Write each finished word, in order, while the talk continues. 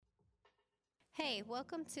Hey,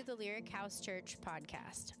 welcome to the Lyric House Church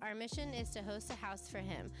podcast. Our mission is to host a house for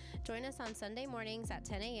Him. Join us on Sunday mornings at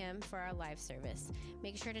 10 a.m. for our live service.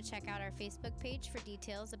 Make sure to check out our Facebook page for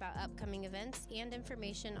details about upcoming events and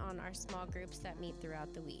information on our small groups that meet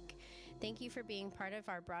throughout the week. Thank you for being part of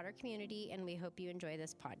our broader community, and we hope you enjoy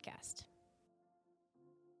this podcast.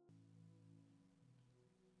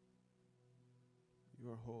 You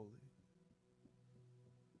are holy,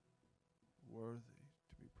 worthy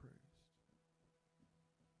to be praised.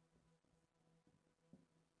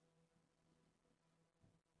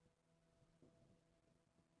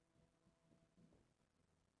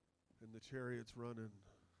 And the chariot's running.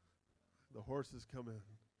 The horses come in.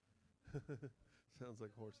 Sounds like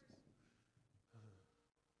horses.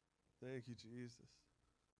 Thank you, Jesus.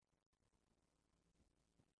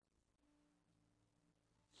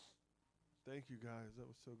 Thank you, guys. That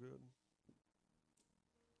was so good.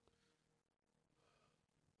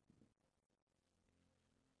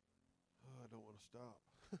 Oh, I don't want to stop.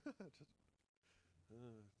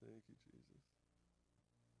 Thank you, Jesus.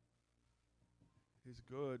 He's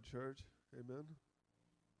good, church. Amen.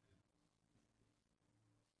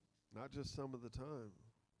 Not just some of the time.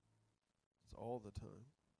 It's all the time.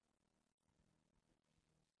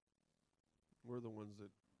 We're the ones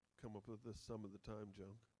that come up with this some of the time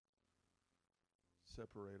junk.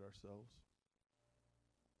 Separate ourselves.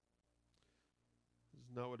 This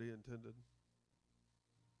is not what he intended.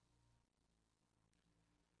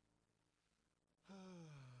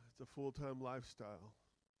 It's a full-time lifestyle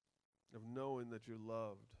of knowing that you're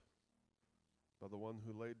loved by the one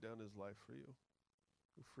who laid down his life for you,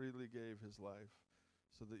 who freely gave his life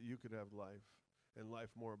so that you could have life and life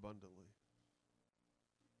more abundantly.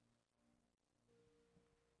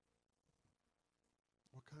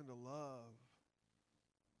 What kind of love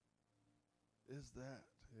is that,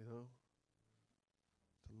 you know?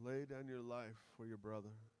 To lay down your life for your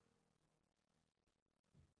brother.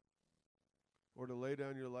 Or to lay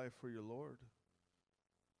down your life for your Lord.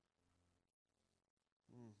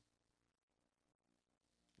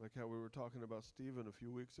 Like how we were talking about Stephen a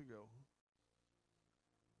few weeks ago.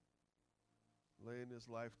 Laying his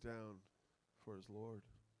life down for his Lord.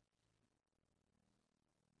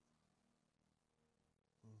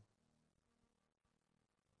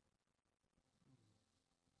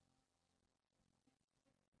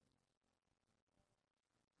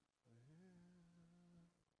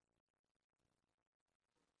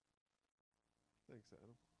 Thanks,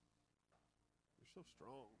 Adam. You're so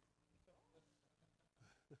strong.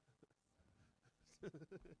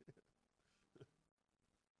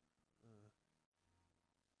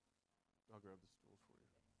 I'll grab the stool for you.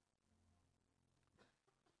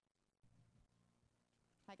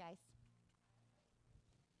 Hi, guys.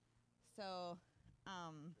 So,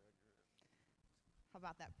 how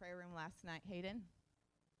about that prayer room last night, Hayden?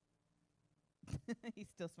 He's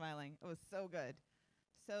still smiling. It was so good.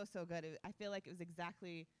 So good. I feel like it was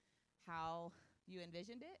exactly how you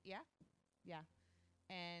envisioned it. Yeah? Yeah.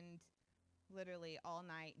 And literally all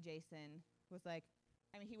night, Jason was like,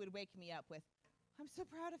 he would wake me up with, I'm so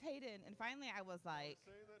proud of Hayden. And finally I was like,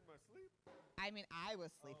 saying that in my sleep? I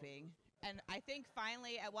was sleeping. And I think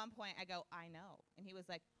finally at one point I go, I know. And he was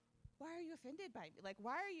like, why are you offended by me? Like,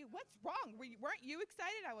 what's wrong? Weren't you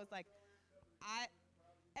excited? I was like,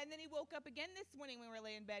 and then he woke up again this morning when we were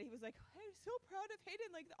laying in bed. He was like, I'm so proud of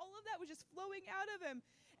Hayden. Like, all of that was just flowing out of him.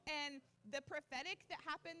 And the prophetic that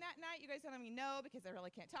happened that night, you guys don't let me know because I really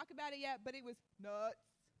can't talk about it yet, but it was nuts.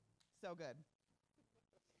 So good.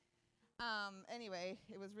 Anyway,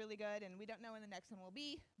 it was really good, and we don't know when the next one will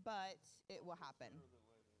be, but it will happen.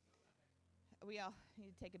 We all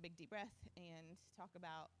need to take a big deep breath and talk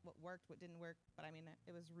about what worked, what didn't work, but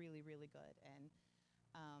it was really, really good. And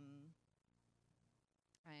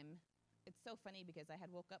it's so funny because I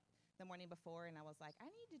had woke up the morning before and I was like, I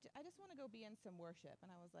just want to go be in some worship.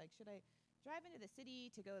 And I was like, should I drive into the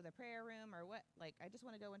city to go to the prayer room or what? Like, I just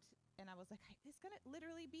want to go and I was like, it's going to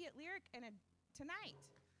literally be at Lyric and tonight.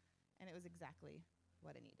 And it was exactly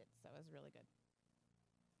what I needed. So it was really good.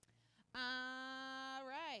 All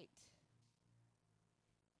right.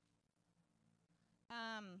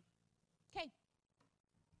 Okay.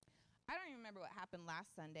 I don't even remember what happened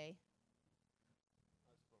last Sunday.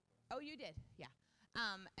 Oh, you did? Yeah.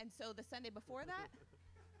 And so the Sunday before that?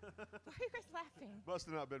 Why are you guys laughing? Must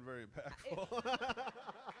have not been very impactful.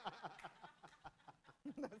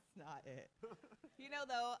 That's not it. You know,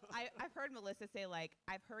 though, I've heard Melissa say, like,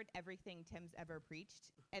 I've heard everything Tim's ever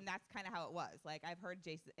preached, and that's kind of how it was. Like, I've heard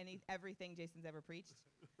everything Jason's ever preached.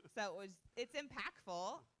 So it's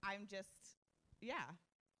impactful. I'm just,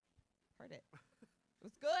 heard it. It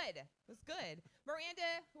was good. It was good.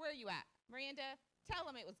 Miranda, where are you at? Miranda, tell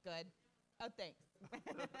him it was good. Oh, thanks.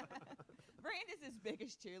 Miranda's his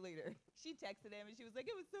biggest cheerleader. She texted him, and she was like,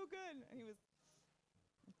 it was so good. And he was,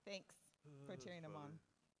 thanks for cheering him on.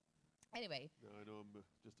 Anyway. No, I know I'm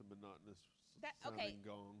just a monotonous okay.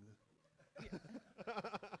 gong.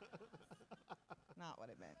 Not what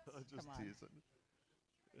it meant. I'm just teasing.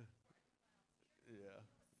 Yeah.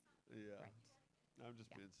 Right. I'm just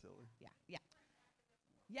being silly.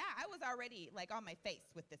 Yeah, I was already like on my face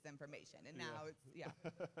with this information, and now it's,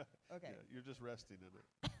 Okay. Yeah, you're just resting in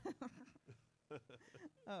it.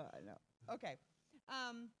 Oh, I know. Okay.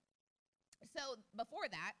 So before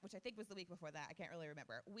that, which I think was the week before that, I can't really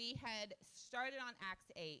remember, we had started on Acts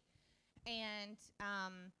 8, and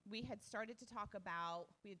we had started to talk about,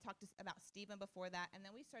 we had talked about Stephen before that, and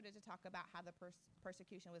then we started to talk about how the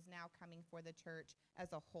persecution was now coming for the church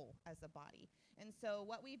as a whole, as a body. And so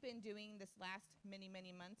what we've been doing this last many,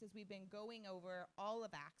 many months is we've been going over all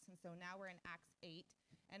of Acts, and so now we're in Acts 8,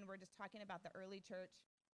 and we're just talking about the early church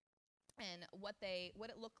and what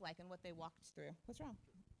it looked like and what they walked through. What's wrong?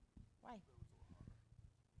 Why?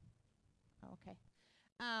 Oh, okay.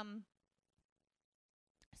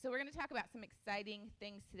 So we're going to talk about some exciting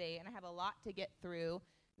things today, and I have a lot to get through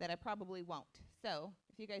that I probably won't. So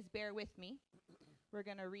if you guys bear with me, we're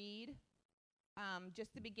going to read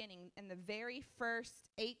just the beginning. In the very first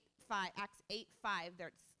Acts 8:5,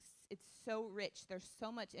 it's so rich. There's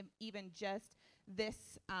so much in even just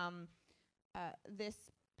this this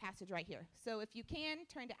passage right here. So if you can,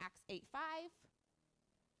 turn to Acts 8:5.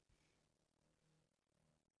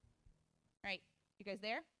 All right, you guys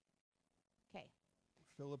there? Okay.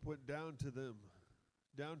 Philip went down to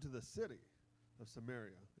the city of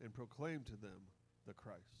Samaria, and proclaimed to them the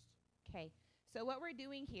Christ. Okay. So what we're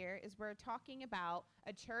doing here is we're talking about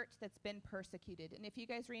a church that's been persecuted. And if you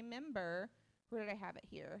guys remember, where did I have it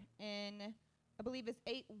here? In, I believe it's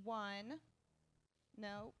 8:1.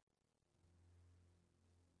 No.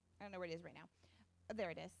 I don't know where it is right now. There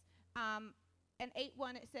it is. In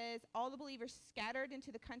 8:1 it says, all the believers scattered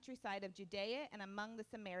into the countryside of Judea and among the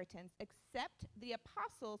Samaritans, except the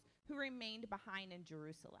apostles who remained behind in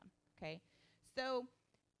Jerusalem. Okay, so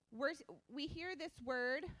we hear this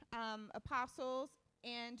word, apostles,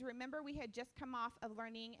 and remember we had just come off of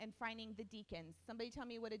learning and finding the deacons. Somebody tell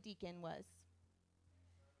me what a deacon was.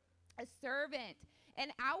 A servant. In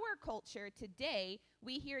our culture today,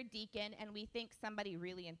 we hear deacon and we think somebody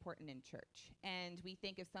really important in church. And we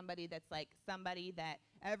think of somebody that's like somebody that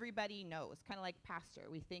everybody knows, kind of like pastor.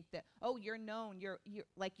 We think that, oh, you're known, you're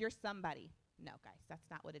somebody. No, guys, that's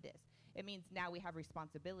not what it is. It means now we have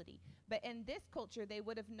responsibility. But in this culture, they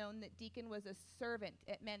would have known that deacon was a servant.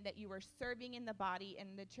 It meant that you were serving in the body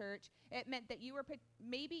in the church. It meant that you were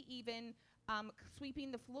maybe even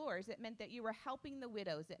sweeping the floors. It meant that you were helping the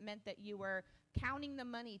widows. It meant that you were counting the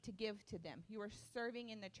money to give to them. You were serving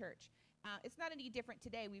in the church. It's not any different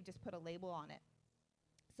today. We've just put a label on it.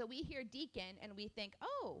 So we hear deacon and we think,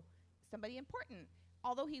 oh, somebody important.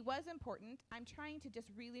 Although he was important, I'm trying to just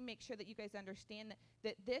really make sure that you guys understand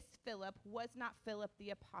that this Philip was not Philip the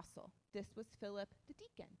apostle. This was Philip the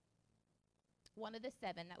deacon, one of the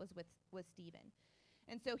 7 that was with Stephen.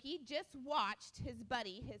 And so he just watched his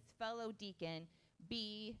buddy, his fellow deacon,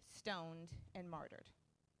 be stoned and martyred.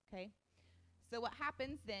 Okay? So what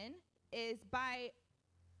happens then is I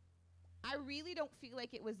really don't feel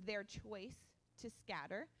like it was their choice to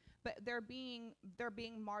scatter, but they're being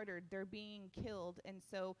martyred, they're being killed, and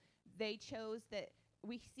so they chose that.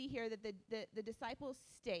 We see here that the disciples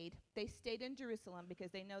stayed. They stayed in Jerusalem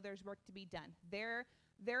because they know there's work to be done. They're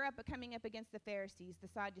coming up against the Pharisees, the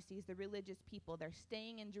Sadducees, the religious people. They're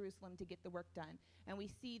staying in Jerusalem to get the work done, and we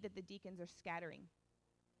see that the deacons are scattering.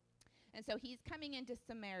 And so he's coming into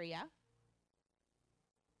Samaria,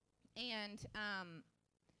 and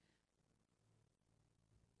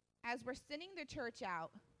as we're sending the church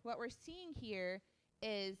out, what we're seeing here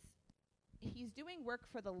is he's doing work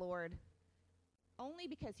for the Lord only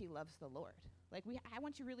because he loves the Lord. Like I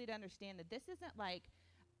want you really to understand that this isn't like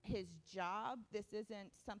his job. This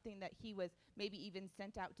isn't something that he was maybe even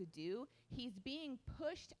sent out to do. He's being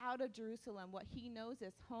pushed out of Jerusalem, what he knows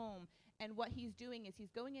is home, and what he's doing is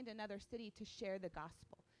he's going into another city to share the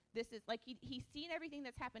gospel. This is like he's seen everything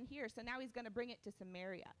that's happened here, so now he's going to bring it to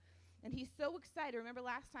Samaria. And he's so excited. Remember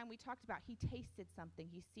last time we talked about he tasted something.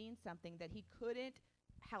 He's seen something that he couldn't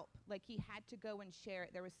help. Like he had to go and share it.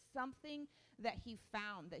 There was something that he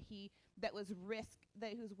found that he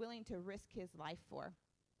was willing to risk his life for.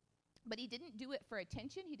 But he didn't do it for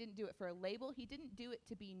attention. He didn't do it for a label. He didn't do it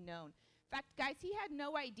to be known. In fact, guys, he had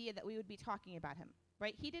no idea that we would be talking about him.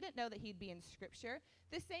 right? He didn't know that he'd be in Scripture.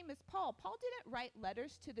 The same as Paul. Paul didn't write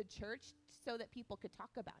letters to the church so that people could talk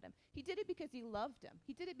about him. He did it because he loved him.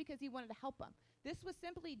 He did it because he wanted to help them. This was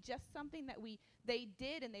simply just something that they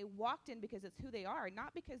did and they walked in because it's who they are,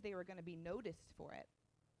 not because they were going to be noticed for it.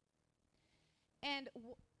 And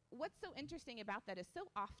what's so interesting about that is so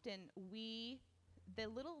often the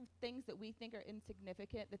little things that we think are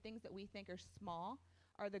insignificant, the things that we think are small,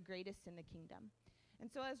 are the greatest in the kingdom. And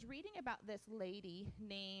so I was reading about this lady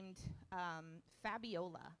named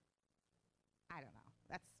Fabiola. I don't know.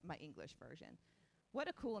 That's my English version. What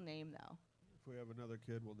a cool name, though. If we have another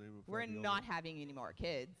kid, we'll name him We're Fabiola. not having any more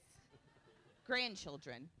kids.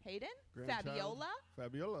 Grandchildren. Hayden? Grandchild? Fabiola?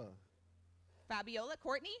 Fabiola.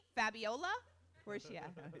 Courtney? Fabiola? Where's she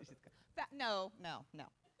at? No.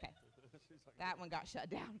 Okay. That one got shut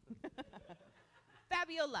down.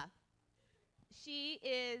 Fabiola. She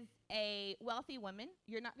is a wealthy woman.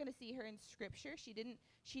 You're not going to see her in Scripture. She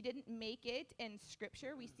didn't make it in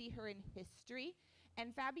Scripture. We see her in history.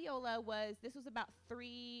 And Fabiola this was about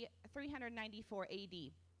 394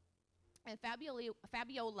 AD. And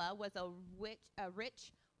Fabiola was a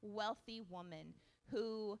rich, wealthy woman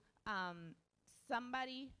who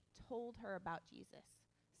somebody told her about Jesus.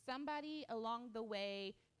 Somebody along the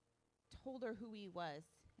way told her who he was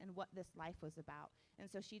and what this life was about. And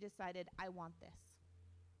so she decided, I want this.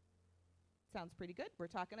 Sounds pretty good. We're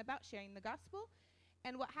talking about sharing the gospel.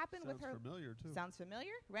 And what happened with her... Sounds familiar, too. Sounds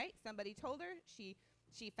familiar, right? Somebody told her. She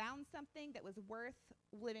found something that was worth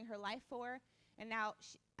living her life for. And now,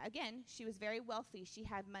 she was very wealthy. She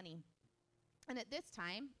had money. And at this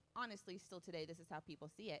time, honestly, still today, this is how people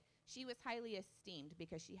see it, she was highly esteemed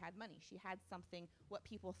because she had money. She had something what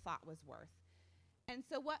people thought was worth. And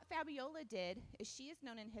so what Fabiola did is she is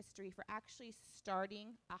known in history for actually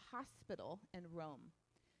starting a hospital in Rome.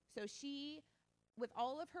 So she, with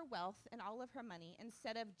all of her wealth and all of her money,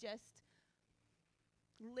 instead of just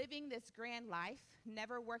living this grand life,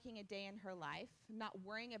 never working a day in her life, not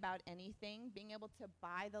worrying about anything, being able to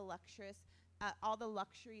buy all the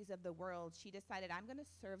luxuries of the world, she decided, I'm going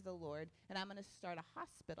to serve the Lord, and I'm going to start a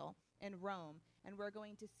hospital in Rome, and we're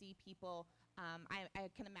going to see people. I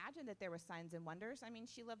can imagine that there were signs and wonders. I mean,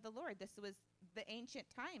 she loved the Lord. This was the ancient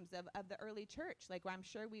times of the early church. Like, I'm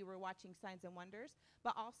sure we were watching signs and wonders,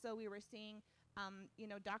 but also we were seeing,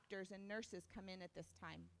 doctors and nurses come in at this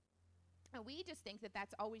time. And we just think that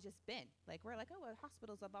that's always just been. Like, we're like, oh, well,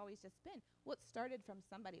 hospitals have always just been. Well, it started from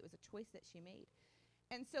somebody. It was a choice that she made.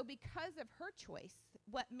 And so because of her choice,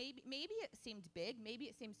 what maybe it seemed big, maybe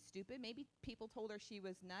it seemed stupid, maybe people told her she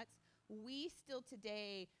was nuts, we still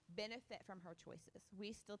today benefit from her choices.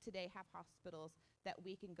 We still today have hospitals that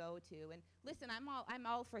we can go to. And listen, I'm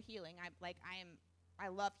all for healing. I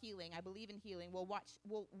love healing. I believe in healing.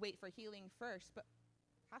 We'll wait for healing first, but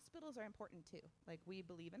hospitals are important too. Like, we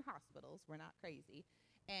believe in hospitals. We're not crazy.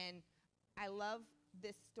 And I love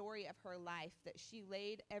this story of her life, that she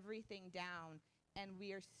laid everything down, and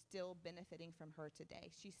we are still benefiting from her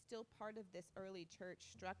today. She's still part of this early church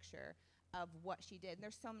structure of what she did. And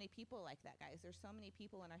there's so many people like that, guys. There's so many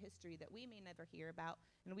people in our history that we may never hear about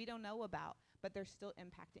and we don't know about, but they're still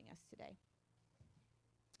impacting us today.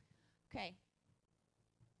 Okay.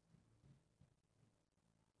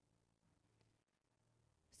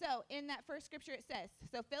 So in that first scripture it says,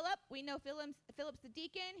 so Philip, we know Philip's the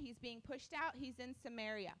deacon. He's being pushed out. He's in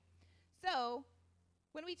Samaria. So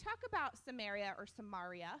when we talk about Samaria or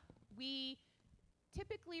Samaria, we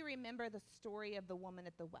typically remember the story of the woman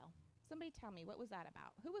at the well. Somebody tell me, what was that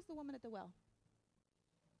about? Who was the woman at the well?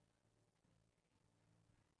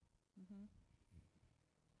 Mm-hmm.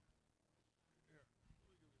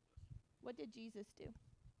 What did Jesus do?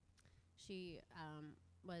 She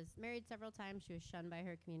was married several times. She was shunned by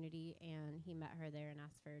her community, and he met her there and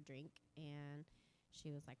asked for a drink. And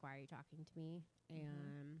she was like, "Why are you talking to me?"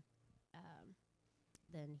 And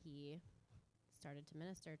then he started to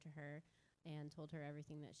minister to her and told her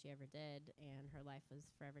everything that she ever did, and her life was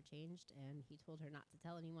forever changed. And he told her not to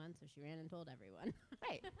tell anyone, so she ran and told everyone.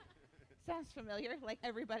 Right. Sounds familiar, like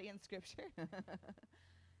everybody in Scripture.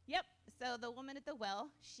 Yep. So the woman at the well,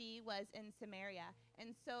 she was in Samaria.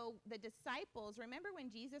 And so the disciples, remember when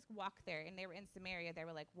Jesus walked there and they were in Samaria, they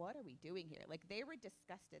were like, what are we doing here? Like, they were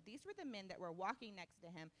disgusted. These were the men that were walking next to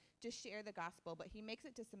him to share the gospel, but he makes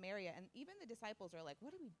it to Samaria, and even the disciples are like,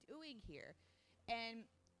 what are we doing here? And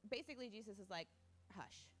basically Jesus is like,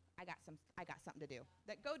 hush, I got something to do.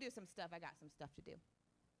 Go do some stuff. I got some stuff to do.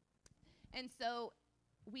 And so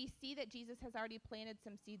we see that Jesus has already planted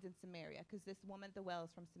some seeds in Samaria, because this woman at the well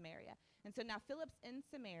is from Samaria. And so now Philip's in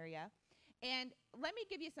Samaria. And let me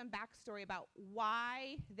give you some backstory about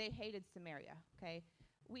why they hated Samaria, okay?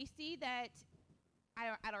 We see that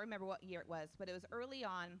I don't remember what year it was, but it was early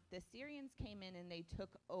on. The Syrians came in and they took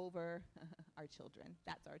over our children.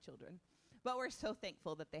 That's our children. But we're so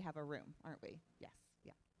thankful that they have a room, aren't we? Yes.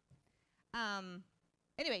 Yeah.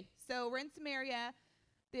 Anyway, so we're in Samaria.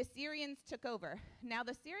 The Assyrians took over. Now,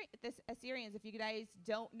 the Assyrians, if you guys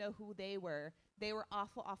don't know who they were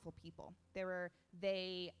awful, awful people. They were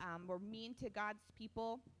mean to God's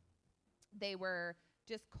people. They were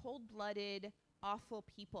just cold-blooded, awful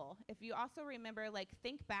people. If you also remember, like,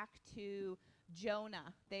 think back to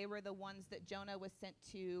Jonah. They were the ones that Jonah was sent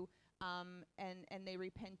to, and they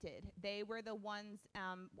repented. They were the ones,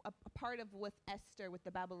 a part of with Esther, with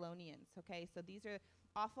the Babylonians, okay? So these are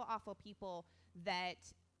awful, awful people that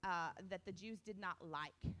the Jews did not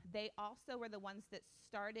like. They also were the ones that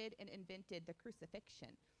started and invented the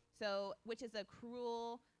crucifixion, so which is a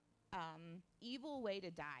cruel, evil way to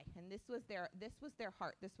die. And this was their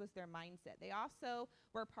heart. This was their mindset. They also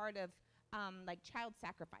were part of like child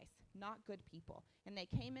sacrifice, not good people. And they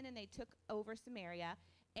came in and they took over Samaria.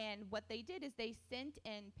 And what they did is they sent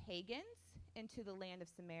in pagans into the land of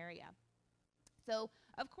Samaria. So,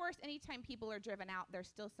 of course, anytime people are driven out, there's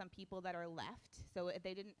still some people that are left. So if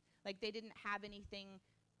they didn't have anything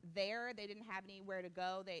there. They didn't have anywhere to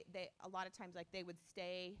go. They a lot of times, like, they would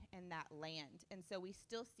stay in that land. And so we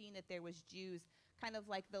still seen that there was Jews, kind of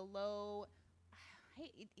like the low, I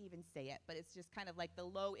hate to even say it, but it's just kind of like the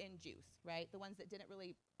low-end Jews, right? The ones that didn't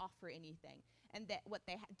really offer anything. And that what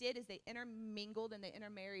they did is they intermingled and they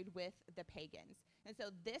intermarried with the pagans. And so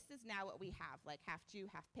this is now what we have, like half Jew,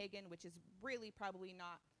 half pagan, which is really probably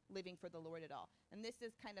not living for the Lord at all. And this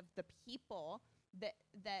is kind of the people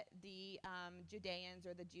that the Judeans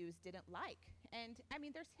or the Jews didn't like. And I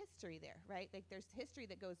mean, there's history there, right? Like, there's history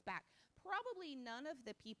that goes back. Probably none of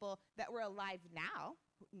the people that were alive now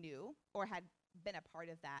knew or had been a part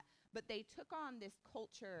of that, but they took on this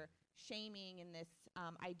culture shaming and this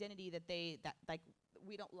identity that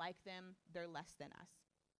we don't like them, they're less than us.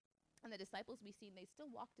 And the disciples we've seen, they still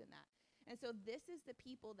walked in that. And so this is the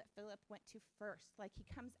people that Philip went to first. Like, he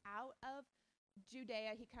comes out of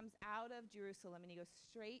Judea, he comes out of Jerusalem, and he goes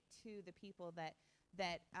straight to the people that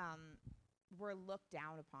were looked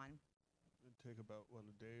down upon. It'd take about,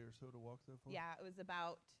 a day or so to walk that far? Yeah, it was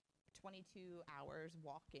about 22 hours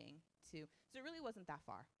walking to, so it really wasn't that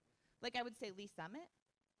far. Like, I would say Lee Summit.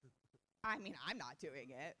 I mean, I'm not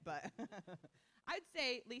doing it, but I'd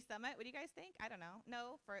say Lee Summit. What do you guys think? I don't know.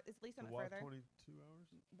 No, is Lee Summit walk further? 22 hours?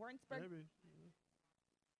 Warrensburg? Maybe.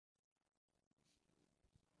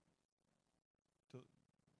 Yeah.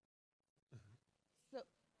 So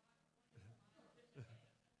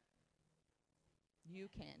you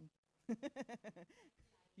can.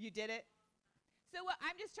 You did it. So what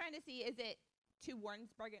I'm just trying to see, is it to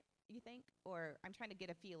Warrensburg, you think? Or I'm trying to get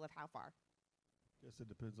a feel of how far. Guess it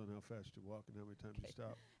depends on how fast you walk and how many times you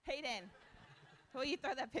stop. Hayden, will you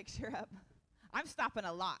throw that picture up? I'm stopping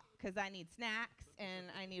a lot because I need snacks and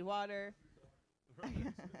I need water.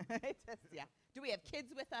 Yeah. Do we have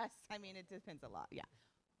kids with us? I mean, it depends a lot. Yeah.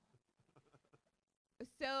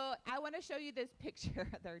 So I want to show you this picture.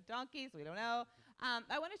 They're donkeys. We don't know.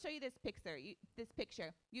 I want to show you this picture.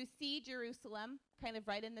 You see Jerusalem kind of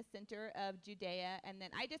right in the center of Judea. And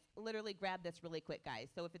then I just literally grabbed this really quick, guys.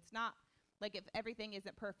 So if it's not, like, if everything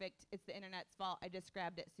isn't perfect, it's the internet's fault. I just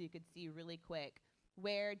grabbed it so you could see really quick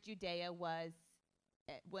where Judea was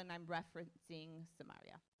when I'm referencing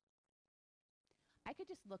Samaria. I could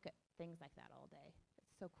just look at things like that all day.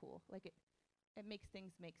 It's so cool. Like, it makes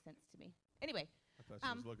things make sense to me. Anyway. I thought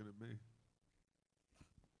she was looking at me.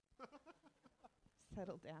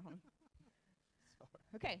 Settle down. Sorry.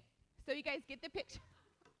 Okay, so you guys get the picture.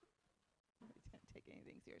 We didn't take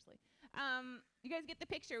anything seriously. You guys get the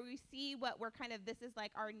picture. We see what we're kind of, this is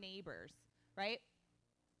like our neighbors, right?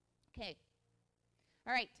 Okay.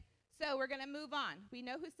 All right, so we're going to move on. We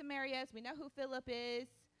know who Samaria is. We know who Philip is.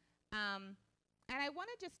 And I want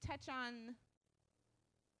to just touch on...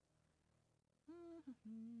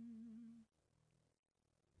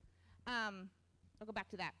 I'll go back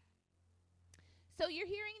to that. So you're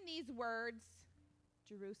hearing these words,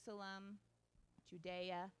 Jerusalem,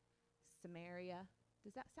 Judea, Samaria.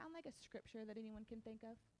 Does that sound like a scripture that anyone can think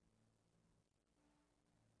of?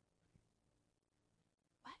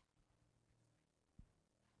 What?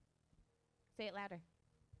 Say it louder.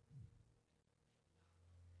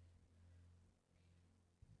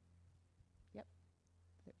 Yep.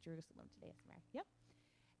 Jerusalem, Judea, Samaria. Yep.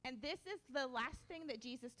 And this is the last thing that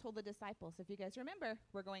Jesus told the disciples. If you guys remember,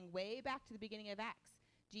 we're going way back to the beginning of Acts.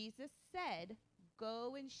 Jesus said,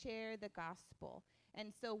 go and share the gospel.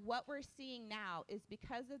 And so what we're seeing now is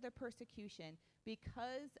because of the persecution,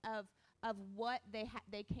 because of of what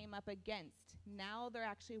they came up against. Now they're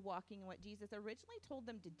actually walking in what Jesus originally told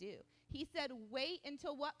them to do. He said, wait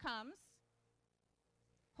until what comes?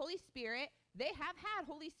 Holy Spirit. They have had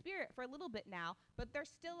Holy Spirit for a little bit now, but they're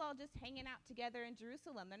still all just hanging out together in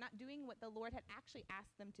Jerusalem. They're not doing what the Lord had actually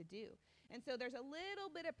asked them to do. And so there's a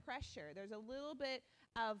little bit of pressure. There's a little bit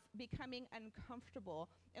of becoming uncomfortable.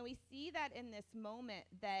 And we see that in this moment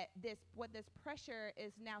that what this pressure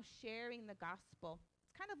is now sharing the gospel.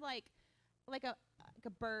 It's kind of like a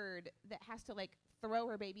bird that has to like throw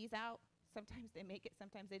her babies out. Sometimes they make it,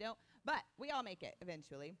 sometimes they don't. But we all make it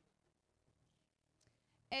eventually.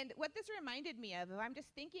 And what this reminded me of, I'm just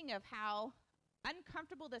thinking of how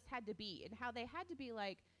uncomfortable this had to be and how they had to be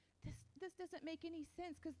like, this doesn't make any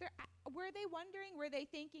sense. Because were they wondering, were they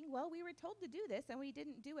thinking, well, we were told to do this and we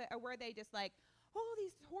didn't do it? Or were they just like, oh,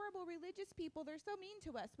 these horrible religious people, they're so mean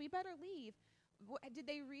to us, we better leave? Did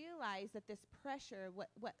they realize that this pressure,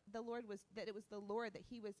 what the Lord was, that it was the Lord, that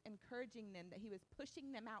he was encouraging them, that he was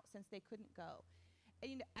pushing them out since they couldn't go?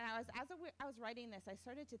 And as I was writing this, I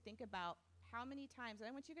started to think about how many times, and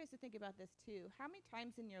I want you guys to think about this too, how many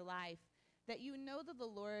times in your life that you know that the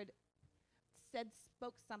Lord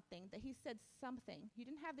spoke something, that he said something. You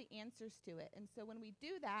didn't have the answers to it. And so when we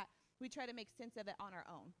do that, we try to make sense of it on our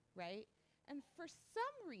own, right? And for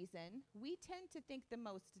some reason, we tend to think the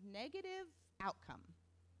most negative outcome.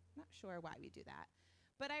 Not sure why we do that.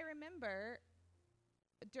 But I remember,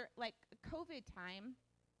 like COVID time,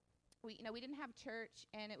 we didn't have church,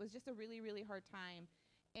 and it was just a really, really hard time.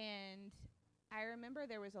 And I remember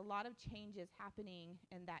there was a lot of changes happening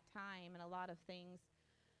in that time and a lot of things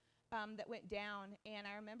that went down. And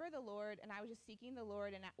I remember the Lord, and I was just seeking the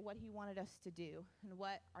Lord and what he wanted us to do and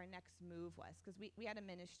what our next move was. Because we had a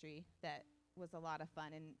ministry that was a lot of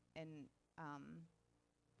fun, and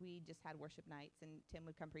we just had worship nights, and Tim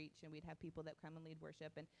would come preach, and we'd have people that come and lead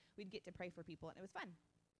worship, and we'd get to pray for people, and it was fun.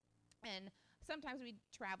 And sometimes we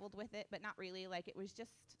traveled with it, but not really. Like, it was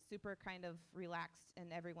just super kind of relaxed,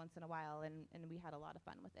 and every once in a while, and we had a lot of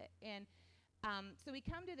fun with it. And so we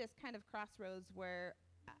come to this kind of crossroads where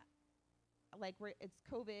it's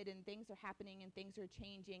COVID, and things are happening, and things are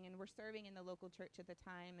changing, and we're serving in the local church at the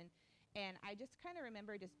time. And I just kind of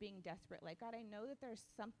remember just being desperate, like, God, I know that there's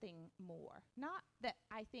something more. Not that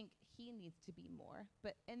I think he needs to be more,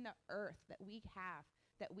 but in the earth that we have,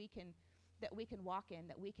 that we can walk in,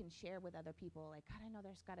 that we can share with other people. Like, God, I know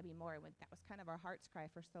there's got to be more. That was kind of our heart's cry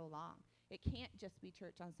for so long. It can't just be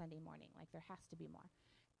church on Sunday morning. Like, there has to be more.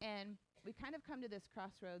 And we kind of come to this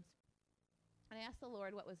crossroads. And I asked the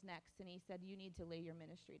Lord what was next, and he said, you need to lay your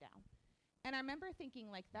ministry down. And I remember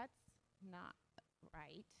thinking, like, that's not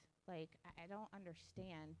right. Like, I don't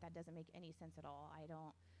understand. That doesn't make any sense at all.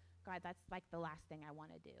 God, that's like the last thing I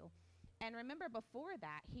want to do. And remember, before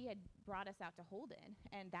that, he had brought us out to Holden,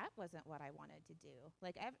 and that wasn't what I wanted to do.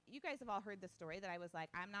 Like, you guys have all heard the story that I was like,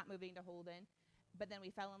 I'm not moving to Holden. But then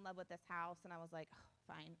we fell in love with this house, and I was like, oh,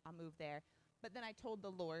 fine, I'll move there. But then I told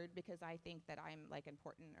the Lord, because I think that I'm like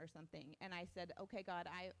important or something. And I said, okay, God,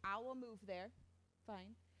 I will move there.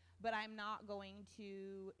 Fine. But I'm not going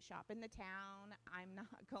to shop in the town. I'm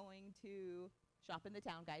not going to shop in the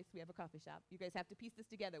town, guys. We have a coffee shop. You guys have to piece this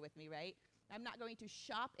together with me, right? I'm not going to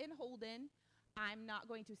shop in Holden. I'm not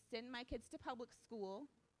going to send my kids to public school.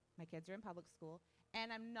 My kids are in public school.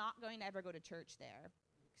 And I'm not going to ever go to church there.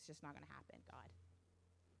 It's just not going to happen, God.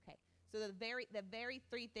 So the very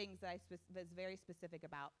three things that I was very specific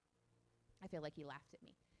about, I feel like he laughed at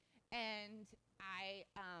me. And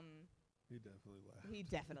He definitely laughed. He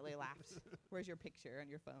definitely laughed. Where's your picture on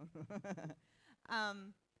your phone?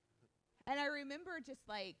 And I remember just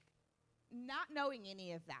like not knowing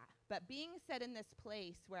any of that, but being set in this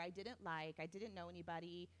place where I didn't know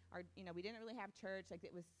anybody, or, we didn't really have church. Like,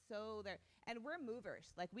 it was so there. And we're movers.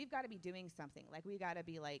 Like, we've got to be doing something. Like, we got to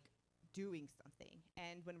be like, doing something,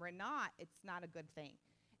 and when we're not, it's not a good thing.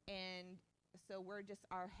 And so we're just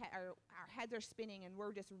our heads are spinning, and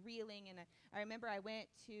we're just reeling. And I remember I went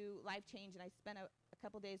to Life Change, and I spent a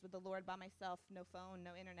couple days with the Lord by myself, no phone,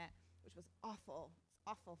 no internet, which was awful. It's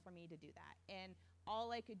awful for me to do that. And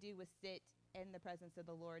all I could do was sit in the presence of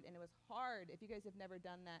the Lord, and it was hard. If you guys have never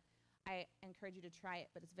done that, I encourage you to try it,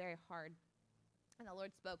 but it's very hard. And the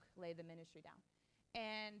Lord spoke, lay the ministry down.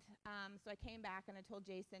 And so I came back, and I told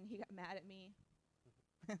Jason. He got mad at me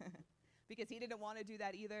because he didn't want to do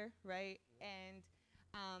that either, right? And,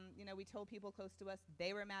 we told people close to us.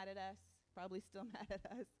 They were mad at us, probably still mad at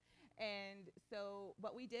us. And so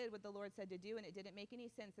what we did, what the Lord said to do, and it didn't make any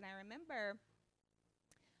sense. And I remember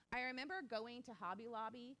going to Hobby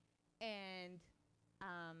Lobby and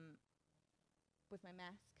with my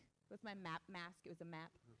mask, it was a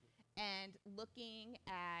map, and looking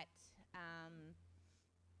at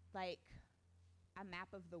like a map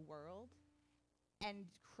of the world and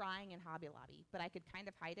crying in Hobby Lobby, but I could kind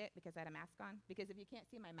of hide it because I had a mask on. Because if you can't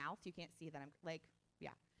see my mouth, you can't see that I'm like,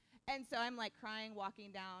 yeah. And so I'm like crying,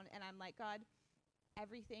 walking down, and I'm like, God,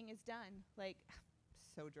 everything is done. Like,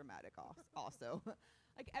 so dramatic also.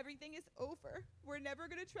 Like, everything is over. We're never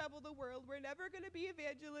going to travel the world. We're never going to be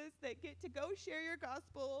evangelists that get to go share your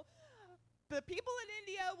gospel. The people in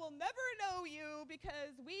India will never know you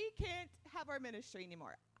because we can't have our ministry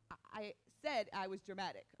anymore. I said I was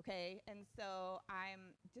dramatic, okay? And so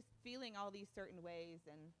I'm just feeling all these certain ways,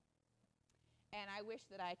 and I wish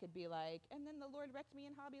that I could be like, and then the Lord wrecked me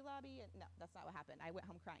in Hobby Lobby. And no, that's not what happened. I went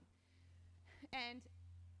home crying. And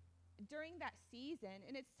during that season,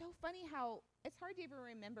 and it's so funny how it's hard to even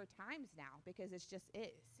remember times now because it's just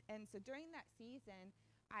is. And so during that season,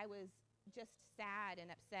 I was just sad and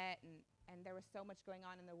upset, and there was so much going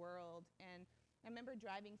on in the world. And I remember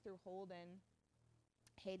driving through Holden,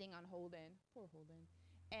 hating on Holden, poor Holden.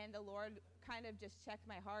 And the Lord kind of just checked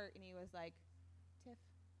my heart, and he was like, Tiff,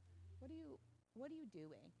 what are you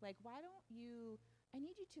doing? Like, why don't you, I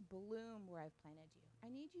need you to bloom where I've planted you. I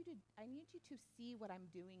need you to see what I'm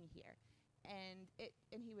doing here. And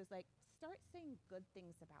he was like, start saying good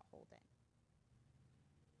things about Holden.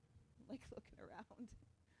 Like, looking around.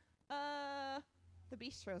 The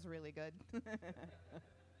bistro's really good.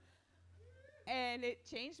 And it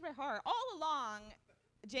changed my heart. All along,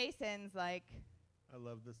 Jason's like, I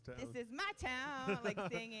love this town. This is my town, like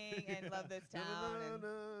singing and love this town.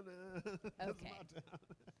 Okay.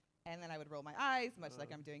 And then I would roll my eyes, much like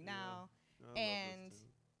I'm doing now. And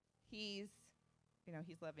he's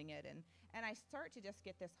loving it. And I start to just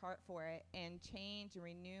get this heart for it and change and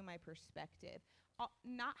renew my perspective.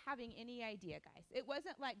 Not having any idea, guys. It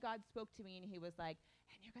wasn't like God spoke to me and he was like,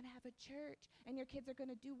 and you're going to have a church, and your kids are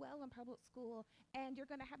going to do well in public school, and you're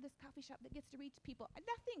going to have this coffee shop that gets to reach people.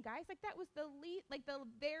 Nothing, guys. Like, that was the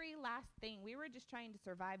very last thing. We were just trying to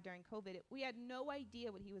survive during COVID. We had no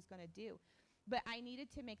idea what he was going to do. But I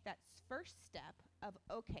needed to make that first step of,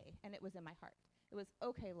 okay, and it was in my heart. It was,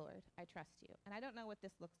 okay, Lord, I trust you. And I don't know what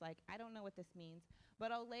this looks like. I don't know what this means.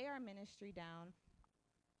 But I'll lay our ministry down,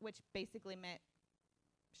 which basically meant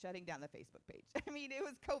shutting down the Facebook page. I mean, it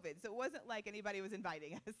was COVID, so it wasn't like anybody was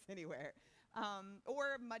inviting us anywhere,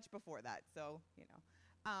 or much before that. So,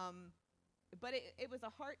 but it was a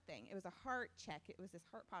heart thing. It was a heart check. It was this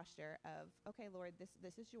heart posture of, okay, Lord,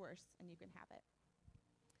 this is yours, and you can have it.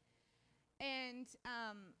 And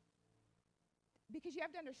because you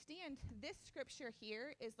have to understand, this scripture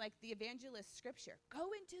here is like the evangelist scripture.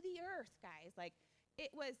 Go into the earth, guys. Like, it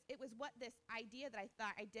was what this idea that I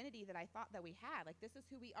thought, identity that I thought that we had. Like, this is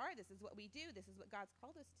who we are. This is what we do. This is what God's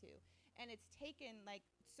called us to. And it's taken like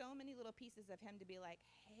so many little pieces of him to be like,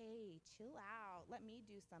 hey, chill out. Let me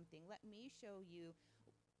do something. Let me show you.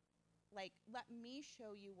 Like, let me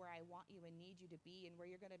show you where I want you and need you to be, and where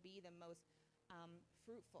you're going to be the most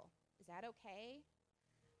fruitful. Is that okay?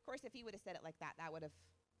 Of course, if he would have said it like that, that would have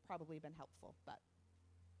probably been helpful. But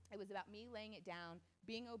it was about me laying it down,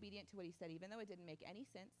 being obedient to what he said, even though it didn't make any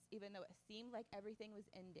sense, even though it seemed like everything was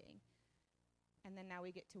ending. And then now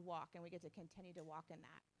we get to walk, and we get to continue to walk in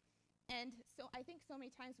that. And so I think so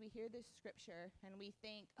many times we hear this scripture, and we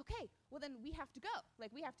think, okay, well, then we have to go.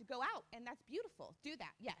 Like, we have to go out, and that's beautiful. Do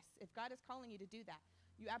that, yes. If God is calling you to do that,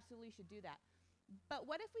 you absolutely should do that. But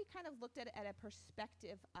what if we kind of looked at it at a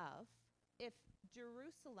perspective of, if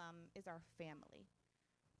Jerusalem is our family,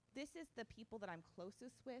 this is the people that I'm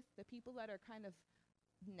closest with, the people that are kind of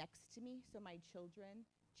next to me, so my children,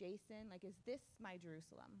 Jason, like, is this my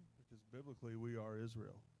Jerusalem? Because biblically, we are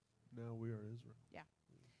Israel. Now we are Israel. Yeah.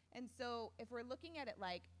 And so if we're looking at it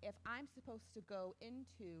like, if I'm supposed to go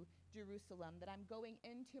into Jerusalem, that I'm going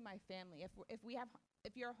into my family.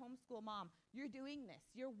 If you're a homeschool mom, you're doing this.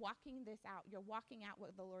 You're walking this out. You're walking out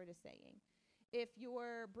what the Lord is saying. If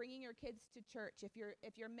you're bringing your kids to church, if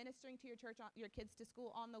you're ministering to your kids to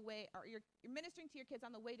school on the way, or you're ministering to your kids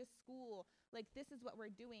on the way to school, like, this is what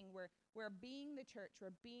we're doing. We're being the church.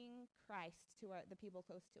 We're being Christ to the people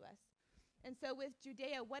close to us. And so with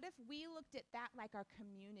Judea, what if we looked at that like our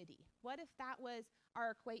community? What if that was our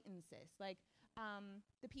acquaintances? Like,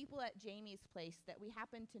 the people at Jamie's place that we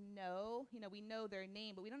happen to know, we know their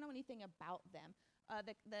name, but we don't know anything about them.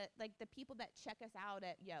 The people that check us out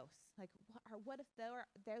at Yos, like, what if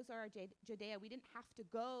those are our Judea? We didn't have to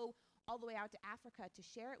go all the way out to Africa to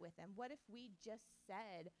share it with them. What if we just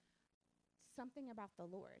said something about the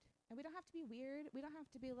Lord? And we don't have to be weird. We don't have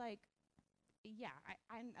to be like, yeah,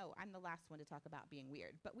 I know I'm the last one to talk about being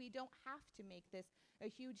weird, but we don't have to make this a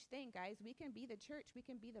huge thing, guys. We can be the church. We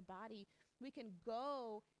can be the body. We can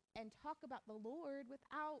go and talk about the Lord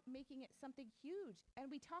without making it something huge.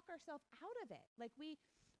 And we talk ourselves out of it. Like we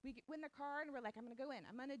get in the car and we're like, I'm going to go in.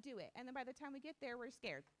 I'm going to do it. And then by the time we get there, we're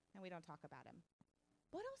scared and we don't talk about him.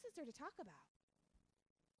 What else is there to talk about?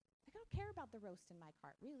 Like, I don't care about the roast in my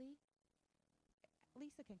cart, really.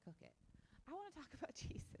 Lisa can cook it. I want to talk about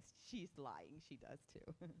Jesus. She's lying. She does too.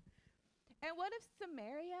 And what if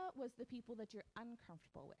Samaria was the people that you're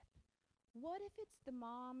uncomfortable with? What if it's the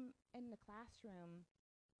mom in the classroom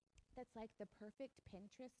that's like the perfect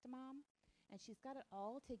Pinterest mom, and she's got it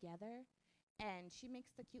all together, and she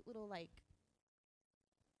makes the cute little like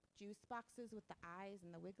juice boxes with the eyes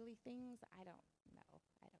and the wiggly things? I don't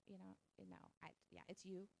know. It's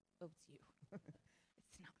you. Oh, it's you.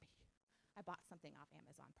 It's not me. I bought something off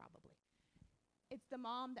Amazon probably. It's the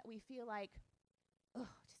mom that we feel like,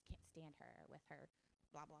 oh, just can't stand her with her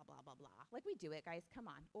blah, blah, blah, blah, blah. Like, we do it, guys.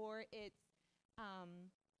 Come on. Or it's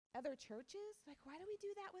other churches. Like, why do we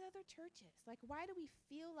do that with other churches? Like, why do we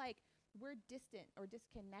feel like we're distant or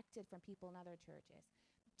disconnected from people in other churches?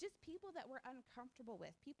 Just people that we're uncomfortable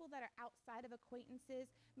with, people that are outside of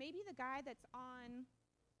acquaintances. Maybe the guy that's on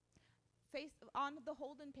the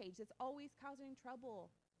Holden page that's always causing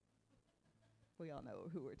trouble. We all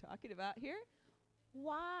know who we're talking about here.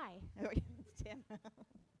 Why? It's Tim.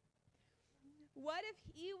 What if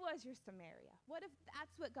he was your Samaria? What if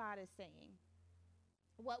that's what God is saying?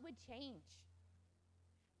 What would change?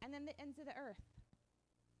 And then the ends of the earth.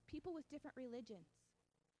 People with different religions.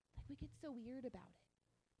 Like, we get so weird about it.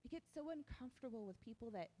 We get so uncomfortable with people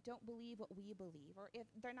that don't believe what we believe, or if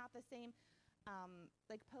they're not the same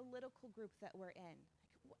like political group that we're in.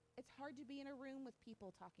 Like, it's hard to be in a room with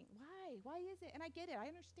people talking. Why? Why is it? And I get it. I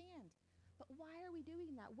understand. But why are we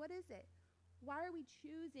doing that? What is it? Why are we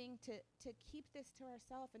choosing to keep this to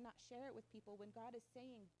ourselves and not share it with people when God is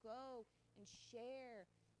saying, go and share?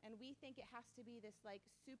 And we think it has to be this like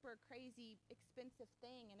super crazy expensive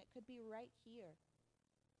thing, and it could be right here.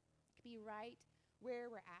 It could be right where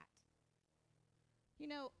we're at. You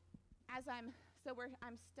know, as I'm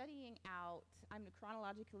studying out, I'm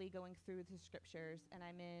chronologically going through the scriptures, and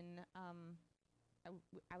I'm in,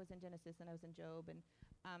 I was in Genesis and I was in Job, and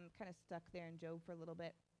kind of stuck there in Job for a little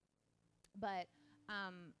bit. But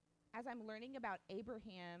as I'm learning about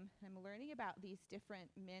Abraham, I'm learning about these different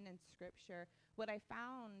men in Scripture, what I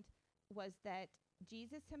found was that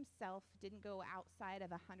Jesus himself didn't go outside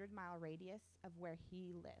of a 100-mile radius of where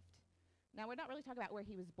he lived. Now, we're not really talking about where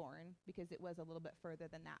he was born, because it was a little bit further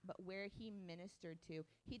than that, but where he ministered to,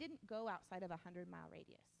 he didn't go outside of a 100-mile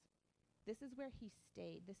radius. This is where he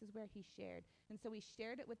stayed. This is where he shared. And so he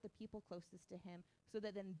shared it with the people closest to him so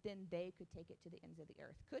that then they could take it to the ends of the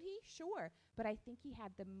earth. Could he? Sure. But I think he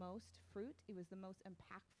had the most fruit. It was the most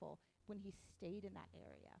impactful when he stayed in that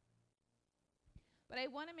area. But I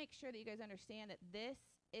want to make sure that you guys understand that this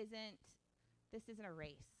isn't a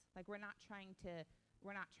race. Like, we're not trying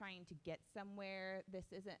to get somewhere. This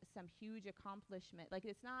isn't some huge accomplishment. Like,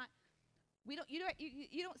 it's not. You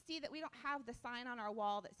don't see that we don't have the sign on our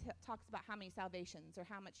wall that talks about how many salvations or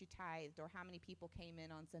how much you tithed or how many people came in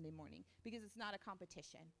on Sunday morning, because it's not a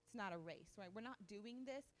competition. It's not a race, right? We're not doing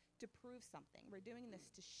this to prove something. We're doing this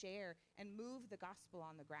to share and move the gospel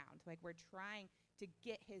on the ground. Like, we're trying to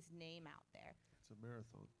get his name out there. It's a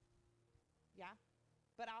marathon. Yeah,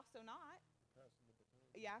 but also not. Passing the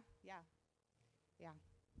baton. Yeah.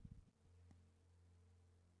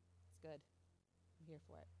 It's good. I'm here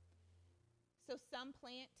for it. So some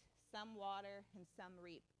plant, some water, and some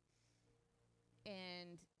reap.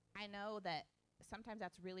 And I know that sometimes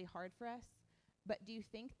that's really hard for us, but do you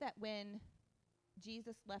think that when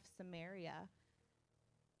Jesus left Samaria,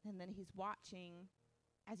 and then he's watching,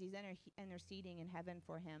 as he's interceding in heaven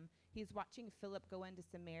for him, he's watching Philip go into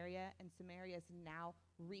Samaria, and Samaria is now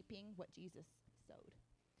reaping what Jesus sowed?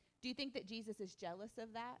 Do you think that Jesus is jealous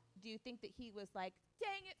of that? Do you think that he was like,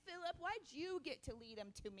 dang it, Philip, why'd you get to lead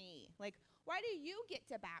him to me? Like, why do you get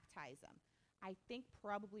to baptize him? I think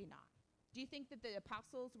probably not. Do you think that the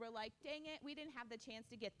apostles were like, dang it, we didn't have the chance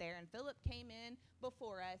to get there, and Philip came in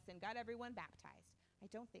before us and got everyone baptized? I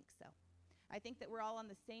don't think so. I think that we're all on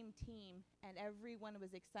the same team, and everyone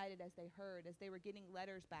was excited as they heard, as they were getting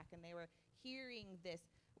letters back, and they were hearing this,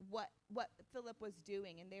 what Philip was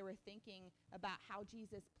doing, and they were thinking about how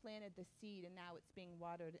Jesus planted the seed, and now it's being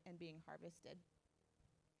watered and being harvested.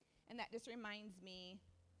 And that just reminds me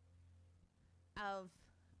of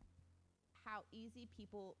how easy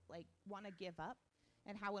people like want to give up,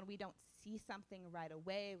 and how when we don't see something right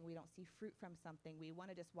away, when we don't see fruit from something, we want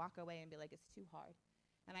to just walk away and be like, it's too hard.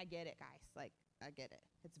 And I get it, guys. Like, I get it.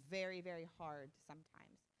 It's very, very hard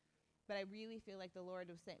sometimes. But I really feel like the Lord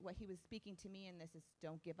was saying, what he was speaking to me in this is,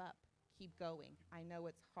 don't give up. Keep going. I know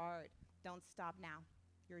it's hard. Don't stop now.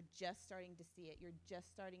 You're just starting to see it. You're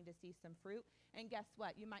just starting to see some fruit. And guess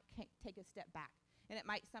what? You might take a step back. And it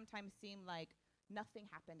might sometimes seem like nothing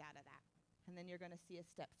happened out of that. And then you're going to see a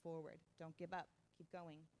step forward. Don't give up. Keep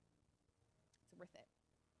going. It's worth it.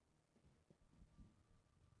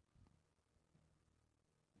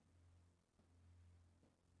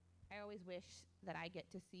 I always wish that I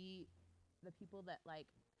get to see the people that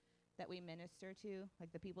we minister to,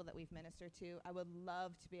 like the people that we've ministered to. I would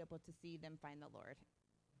love to be able to see them find the Lord.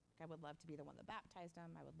 I would love to be the one that baptized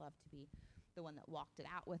them. I would love to be the one that walked it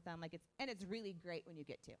out with them. It's really great when you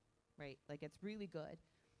get to, right? Like, it's really good.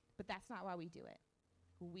 But that's not why we do it.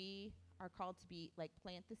 We are called to be like,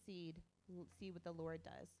 plant the seed, see what the Lord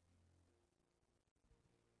does.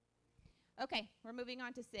 Okay, we're moving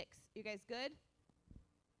on to 6. You guys good?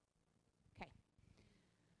 Okay.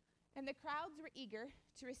 And the crowds were eager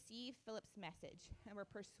to receive Philip's message and were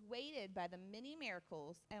persuaded by the many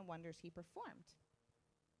miracles and wonders he performed.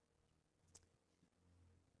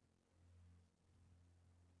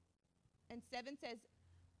 And 7 says,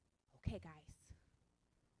 okay, guys,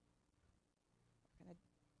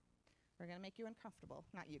 we're gonna make you uncomfortable.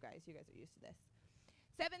 Not you guys. You guys are used to this.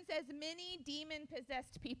 7 says, many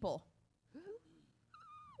demon-possessed people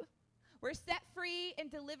were set free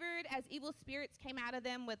and delivered as evil spirits came out of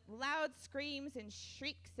them with loud screams and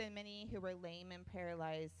shrieks, and many who were lame and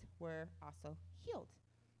paralyzed were also healed.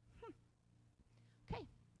 Okay,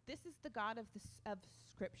 this is the God of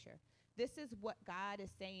Scripture. This is what God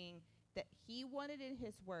is saying that he wanted in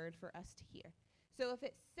his word for us to hear. So if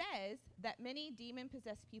it says that many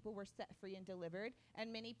demon-possessed people were set free and delivered,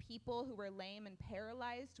 and many people who were lame and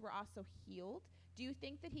paralyzed were also healed, do you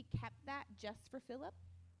think that he kept that just for Philip?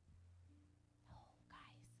 No,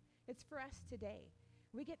 guys. It's for us today.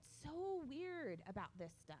 We get so weird about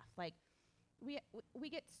this stuff. Like, we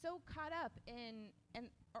get so caught up in,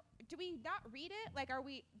 do we not read it? Like,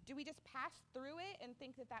 do we just pass through it and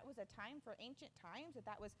think that that was a time for ancient times,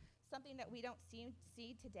 that was something that we don't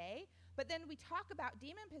see today? But then we talk about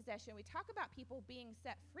demon possession, we talk about people being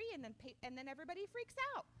set free, and then everybody freaks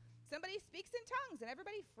out. Somebody speaks in tongues and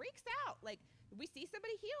everybody freaks out. Like, we see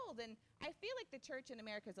somebody healed, and I feel like the church in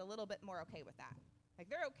America is a little bit more okay with that. Like,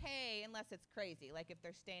 they're okay unless it's crazy. Like, if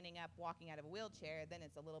they're standing up, walking out of a wheelchair, then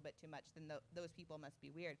it's a little bit too much. Then those people must be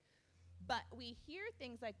weird. But we hear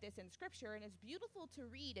things like this in Scripture, and it's beautiful to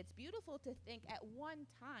read. It's beautiful to think at one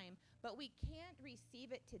time, but we can't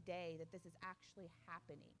receive it today that this is actually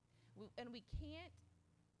happening. And we can't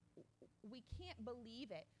believe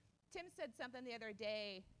it. Tim said something the other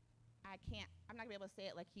day. I'm not going to be able to say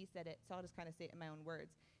it like he said it, so I'll just kind of say it in my own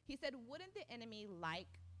words. He said, wouldn't the enemy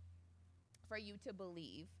like for you to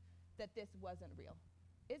believe that this wasn't real?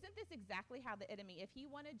 Isn't this exactly how the enemy, if he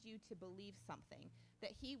wanted you to believe something,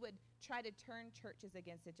 that he would try to turn churches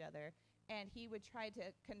against each other, and he would try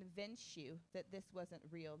to convince you that this wasn't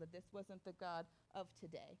real, that this wasn't the God of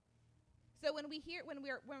today? So when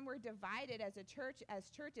we're divided as a church, as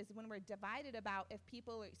churches, when we're divided about if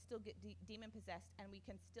people still get demon possessed and we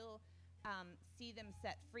can still see them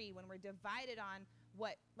set free, when we're divided on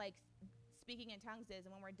what like speaking in tongues is,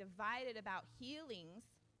 and when we're divided about healings,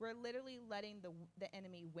 we're literally letting the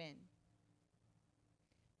enemy win.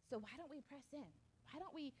 So why don't we press in? Why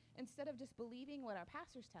don't we, instead of just believing what our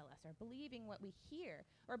pastors tell us, or believing what we hear,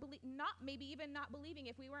 or maybe even not believing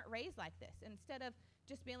if we weren't raised like this, instead of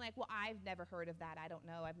just being like, well, I've never heard of that, I don't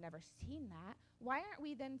know, I've never seen that, why aren't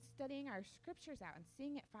we then studying our scriptures out and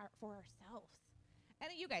seeing it for ourselves? And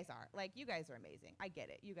you guys are. Like, you guys are amazing. I get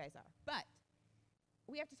it. You guys are. But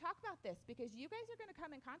we have to talk about this, because you guys are going to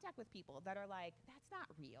come in contact with people that are like, that's not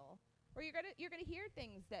real. Or you're going to hear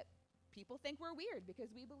things that people think we're weird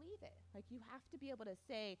because we believe it. Like, you have to be able to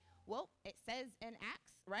say, well, it says in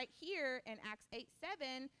Acts right here in Acts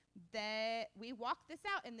 8:7 that we walked this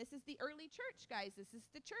out, and this is the early church, guys. This is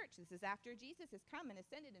the church. This is after Jesus has come and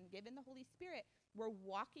ascended and given the Holy Spirit. We're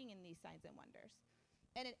walking in these signs and wonders.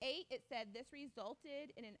 And in 8, it said this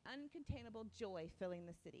resulted in an uncontainable joy filling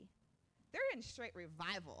the city. They're in straight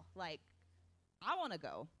revival. Like, I want to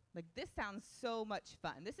go. Like, this sounds so much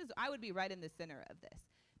fun. I would be right in the center of this.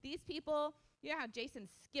 These people, you know how Jason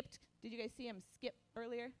skipped? Did you guys see him skip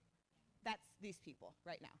earlier? That's these people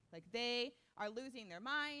right now. Like, they are losing their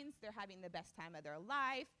minds. They're having the best time of their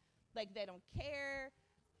life. Like, they don't care.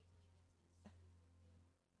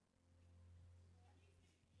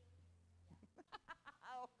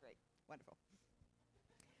 Oh, great. Wonderful.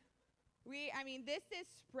 This is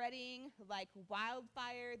spreading like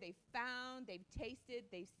wildfire. They've found, they've tasted,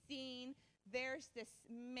 they've seen there's this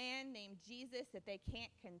man named Jesus that they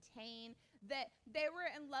can't contain, that they were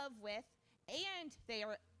in love with, and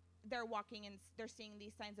they're walking and they're seeing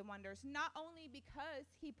these signs and wonders, not only because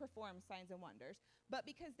he performed signs and wonders, but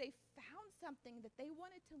because they found something that they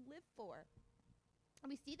wanted to live for. And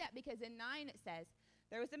we see that because in 9 it says,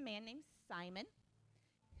 there was a man named Simon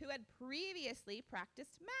who had previously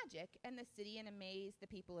practiced magic in the city and amazed the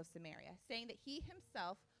people of Samaria, saying that he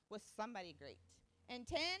himself was somebody great. And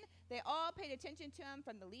 10, they all paid attention to him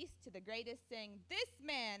from the least to the greatest, saying, this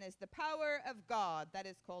man is the power of God that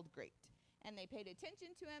is called great. And they paid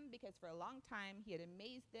attention to him because for a long time he had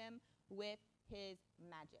amazed them with his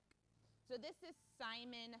magic. So this is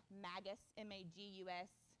Simon Magus, M-A-G-U-S,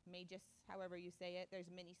 Magus, however you say it. There's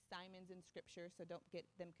many Simons in Scripture, so don't get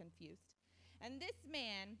them confused. And this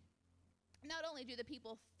man, not only do the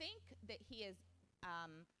people think that he is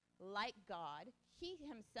like God, he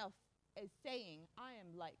himself is saying, I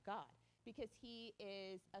am like God, because he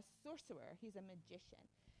is a sorcerer. He's a magician.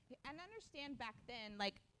 And understand back then,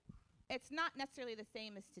 like, it's not necessarily the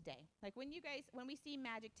same as today. Like when we see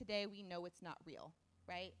magic today, we know it's not real,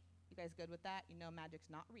 right? You guys good with that? You know magic's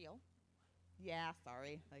not real. Yeah,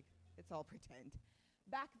 sorry. Like, it's all pretend.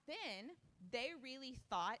 Back then, they really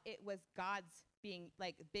thought it was God's being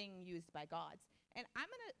used by gods. And I'm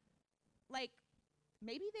going to, like,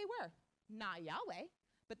 maybe they were. Not Yahweh,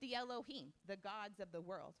 but the Elohim, the gods of the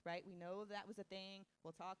world, right? We know that was a thing.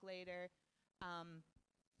 We'll talk later.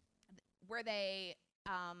 Were they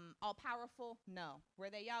all powerful? No. Were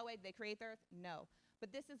they Yahweh? Did they create the earth? No.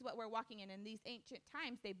 But this is what we're walking in. In these ancient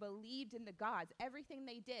times, they believed in the gods. Everything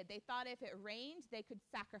they did, they thought if it rained, they could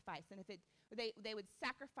sacrifice. And if they would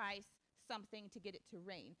sacrifice something to get it to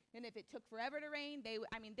rain. And if it took forever to rain,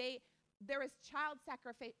 there was child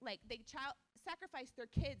sacrifice, like they sacrificed their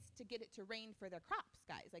kids to get it to rain for their crops,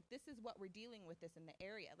 guys. Like this is what we're dealing with this in the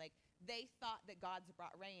area. Like they thought that gods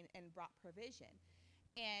brought rain and brought provision.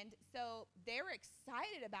 And so they were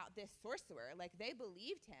excited about this sorcerer. Like they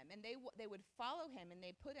believed him, and they would follow him, and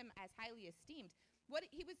they put him as highly esteemed. What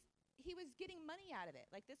he was getting money out of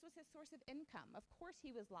it. Like this was his source of income. Of course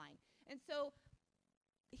he was lying. And so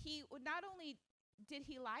he would not only did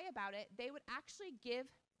he lie about it, they would actually give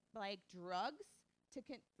like drugs to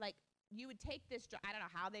you would take this drug. I don't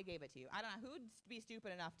know how they gave it to you. I don't know who'd be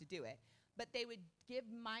stupid enough to do it, but they would give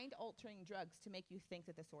mind-altering drugs to make you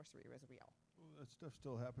think that the sorcery was real. Well, that stuff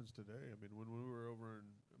still happens today. I mean, when we were over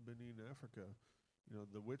in Benin, Africa, you know,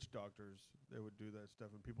 the witch doctors, they would do that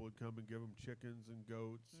stuff, and people would come and give them chickens and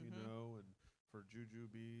goats, you know, and for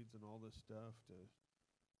juju beads and all this stuff to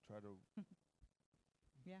try to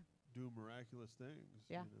do miraculous things,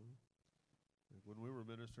 you know. Like when we were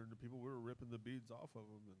ministering to people, we were ripping the beads off of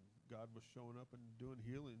them, and God was showing up and doing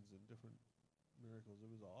healings and different miracles. It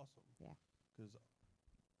was awesome. Yeah. Because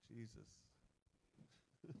Jesus,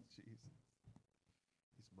 Jesus,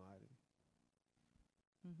 he's mighty.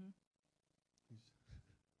 Mm-hmm.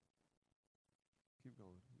 Keep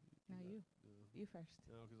going. No, you. You first.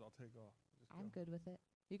 No, because I'll take off. I'm good with it.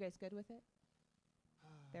 You guys good with it?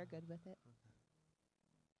 They're good with it. Okay.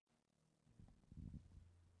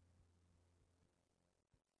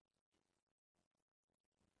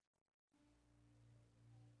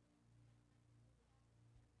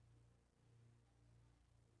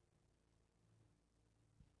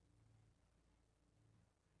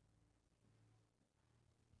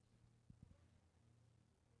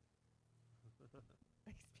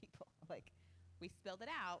 These people, like, we spilled it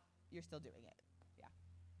out. You're still doing it. Yeah.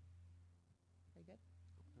 Are you good?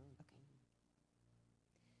 Okay.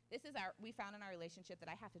 This is we found in our relationship that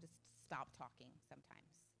I have to just stop talking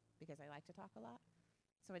sometimes because I like to talk a lot.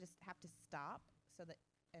 So I just have to stop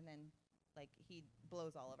and then, like, he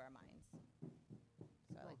blows all of our minds.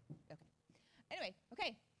 So, okay. Anyway,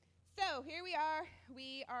 okay. So here we are.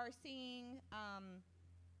 We are seeing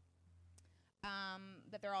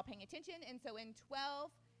that they're all paying attention. And so in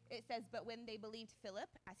 12, it says, but when they believed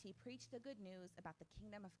Philip, as he preached the good news about the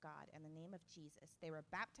kingdom of God and the name of Jesus, they were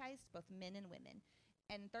baptized, both men and women.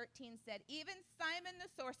 And 13 said, even Simon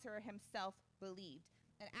the sorcerer himself believed.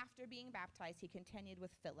 And after being baptized, he continued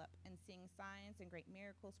with Philip, and seeing signs and great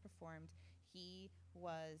miracles performed, he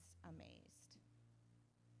was amazed.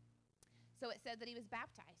 So it said that he was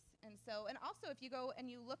baptized. And also if you go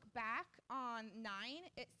and you look back on 9,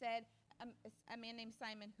 it said a man named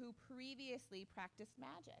Simon who previously practiced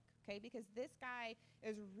magic, okay? Because this guy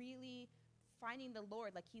is really finding the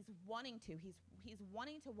Lord, like he's wanting to. He's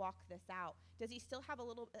wanting to walk this out. Does he still have a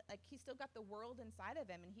little, like he's still got the world inside of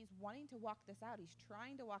him, and he's wanting to walk this out. He's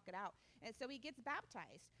trying to walk it out. And so he gets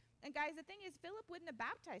baptized. And guys, the thing is, Philip wouldn't have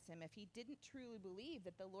baptized him if he didn't truly believe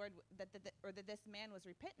that the Lord, that this man was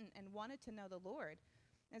repentant and wanted to know the Lord.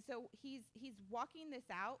 And so he's walking this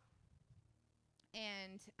out,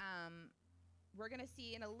 and we're going to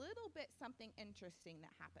see in a little bit something interesting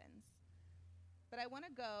that happens. But I want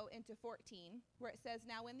to go into 14, where it says,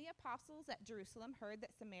 "Now when the apostles at Jerusalem heard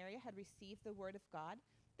that Samaria had received the word of God,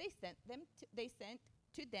 they sent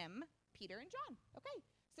to them Peter and John." Okay,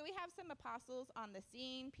 so we have some apostles on the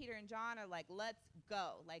scene. Peter and John are like, let's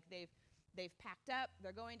go. Like they've packed up.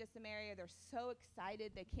 They're going to Samaria. They're so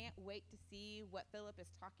excited. They can't wait to see what Philip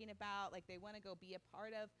is talking about. Like they want to go be a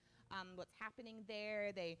part of what's happening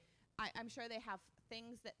there. I'm sure they have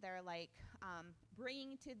things that they're like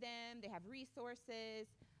bringing to them. They have resources.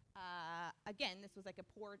 Again, this was like a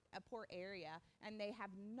poor area, and they have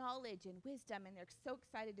knowledge and wisdom, and they're so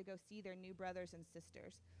excited to go see their new brothers and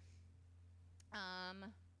sisters.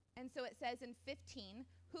 And so it says in 15,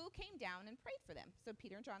 who came down and prayed for them. So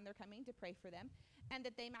Peter and John, they're coming to pray for them, and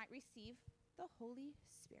that they might receive the Holy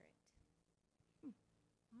Spirit.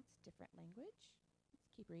 That's different language.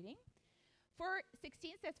 Let's keep reading. For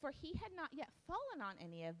 16 says, "For he had not yet fallen on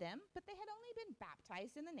any of them, but they had only been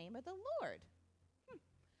baptized in the name of the Lord.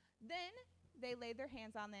 Then they laid their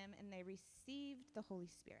hands on them, and they received the Holy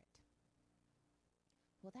Spirit."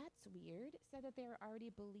 Well, that's weird. It said that they were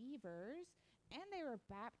already believers, and they were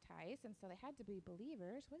baptized, and so they had to be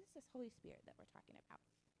believers. What is this Holy Spirit that we're talking about?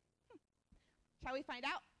 Shall we find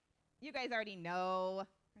out? You guys already know.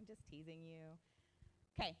 I'm just teasing you.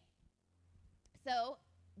 Okay. So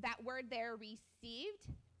that word there, received,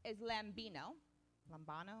 is lambino.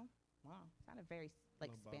 Lambano? Wow, sounded very like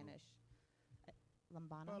Lambano. Spanish.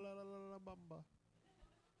 Lambano.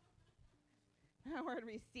 That word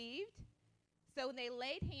received. So when they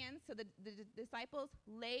laid hands, so the disciples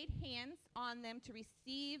laid hands on them to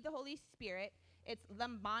receive the Holy Spirit, it's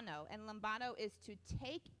lambano. And lambano is to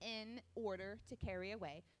take in order to carry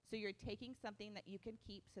away. So you're taking something that you can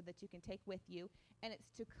keep so that you can take with you, and it's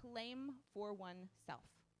to claim for oneself.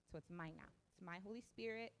 So it's mine now. It's my Holy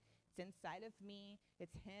Spirit. It's inside of me.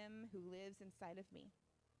 It's him who lives inside of me.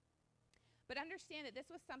 But understand that this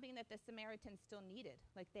was something that the Samaritans still needed.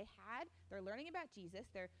 Like they're learning about Jesus.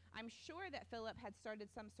 I'm sure that Philip had started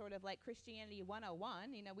some sort of like Christianity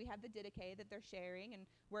 101. You know, we have the didache that they're sharing, and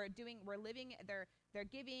we're living, they're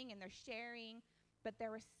giving and they're sharing, but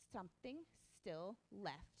there was something still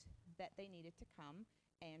left that they needed to come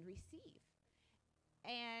and receive.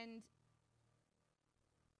 And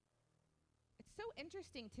it's so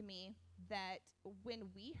interesting to me that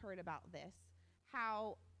when we heard about this,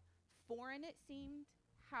 how foreign it seemed,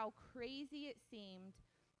 how crazy it seemed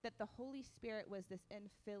that the Holy Spirit was this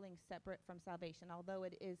infilling separate from salvation, although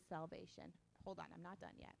it is salvation. Hold on, I'm not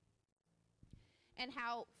done yet. And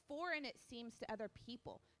how foreign it seems to other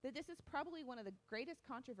people, that this is probably one of the greatest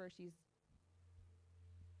controversies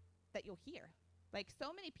that you'll hear. Like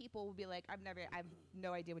so many people will be like, I have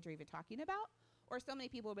no idea what you're even talking about. Or so many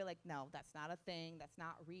people will be like, no, that's not a thing, that's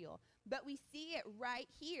not real. But we see it right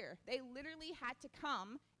here. They literally had to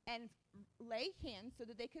come and lay hands so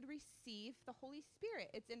that they could receive the Holy Spirit.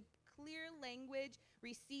 It's in clear language.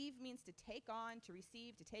 Receive means to take on, to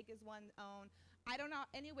receive, to take as one's own. I don't know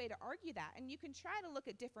any way to argue that. And you can try to look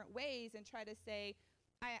at different ways and try to say,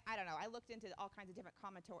 I don't know. I looked into all kinds of different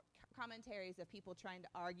commentaries of people trying to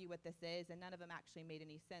argue what this is, and none of them actually made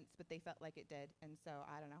any sense, but they felt like it did. And so,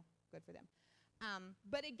 I don't know. Good for them.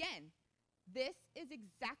 But again, this is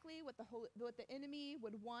exactly what the enemy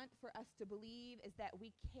would want for us to believe, is that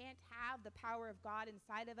we can't have the power of God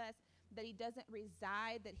inside of us, that he doesn't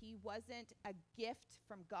reside, that he wasn't a gift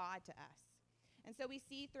from God to us. And so we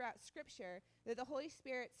see throughout Scripture that the Holy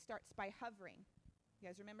Spirit starts by hovering. You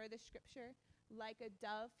guys remember this scripture? Like a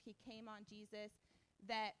dove, he came on Jesus.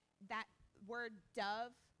 That word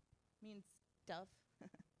dove means dove.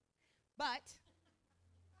 But,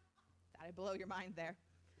 thought I'd blow your mind there.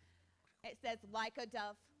 It says like a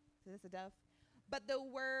dove. Is this a dove? But the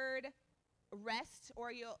word rest,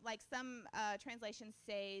 or some translations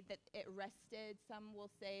say that it rested. Some will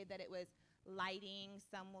say that it was lighting.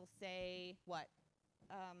 Some will say what?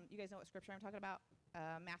 You guys know what scripture I'm talking about?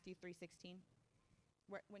 Matthew 3:16.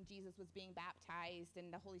 When Jesus was being baptized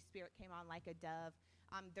and the Holy Spirit came on like a dove.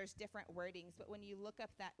 There's different wordings, but when you look up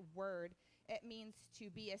that word, it means to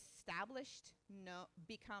be established,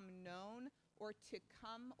 become known, or to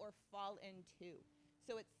come or fall into.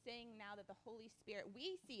 So it's saying now that the Holy Spirit,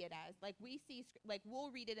 we see it as, like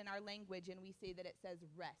we'll read it in our language and we see that it says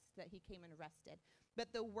rest, that he came and rested.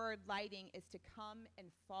 But the word lighting is to come and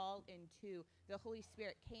fall into. The Holy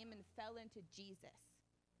Spirit came and fell into Jesus.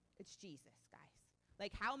 It's Jesus, guys.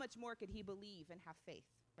 Like, how much more could he believe and have faith,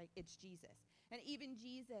 right? It's Jesus. And even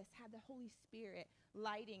Jesus had the Holy Spirit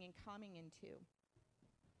lighting and coming into.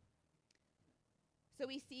 So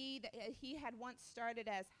we see that he had once started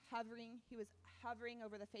as hovering. He was hovering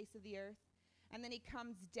over the face of the earth. And then he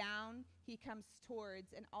comes down, he comes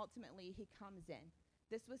towards, and ultimately he comes in.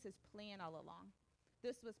 This was his plan all along.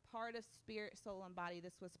 This was part of spirit, soul, and body.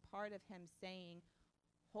 This was part of him saying,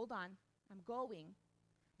 hold on, I'm going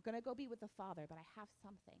to go be with the Father, but I have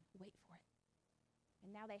something. Wait for it.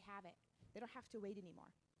 And now they have it. They don't have to wait anymore.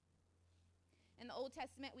 In the Old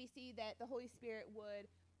Testament, we see that the Holy Spirit would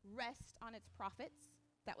rest on its prophets.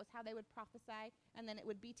 That was how they would prophesy, and then it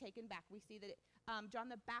would be taken back. We see that John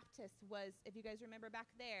the Baptist was, if you guys remember back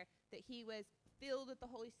there, that he was filled with the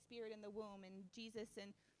Holy Spirit in the womb, and Jesus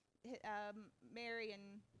and Mary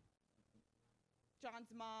and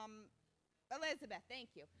John's mom, Elizabeth, thank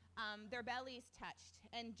you, their bellies touched,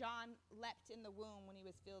 and John leapt in the womb when he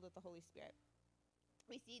was filled with the Holy Spirit.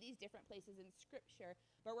 We see these different places in Scripture,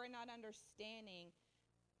 but we're not understanding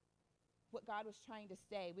what God was trying to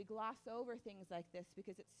say. We gloss over things like this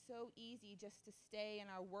because it's so easy just to stay in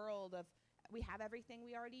our world of we have everything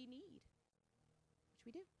we already need, which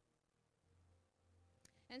we do.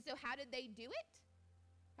 And so how did they do it?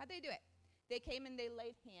 How'd they do it? They came and they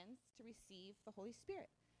laid hands to receive the Holy Spirit.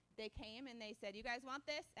 They came and they said, you guys want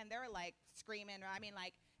this? And they're like screaming. I mean,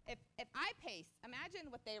 like, if I pace,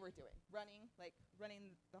 imagine what they were doing, running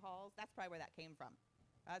the halls. That's probably where that came from.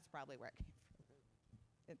 That's probably where it came from.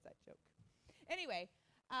 Inside joke. Anyway,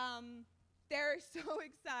 they're so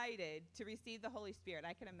excited to receive the Holy Spirit.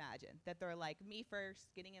 I can imagine that they're like, me first,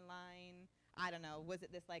 getting in line. I don't know. Was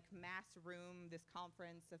it this like mass room, this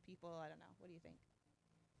conference of people? I don't know. What do you think?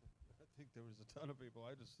 I think there was a ton of people.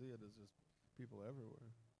 I just see it as just people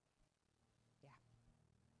everywhere. Yeah.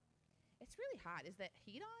 It's really hot. Is that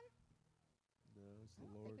heat on? No, it's the I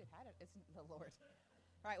don't Lord. think we've had it. It's the Lord.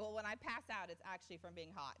 All right. Well, when I pass out, it's actually from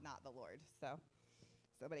being hot, not the Lord. So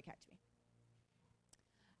somebody catch me.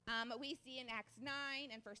 We see in Acts 9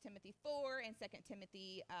 and 1 Timothy 4 and 2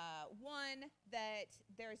 Timothy 1 that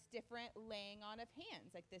there's different laying on of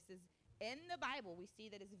hands. Like this is in the Bible. We see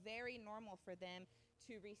that it's very normal for them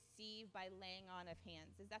to receive by laying on of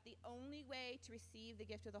hands. Is that the only way to receive the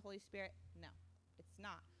gift of the Holy Spirit? No, it's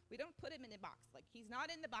not. We don't put him in a box. Like he's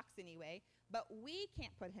not in the box anyway, but we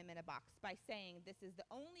can't put him in a box by saying this is the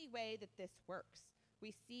only way that this works.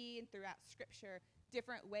 We see throughout Scripture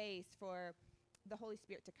different ways for the Holy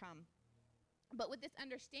Spirit to come. But with this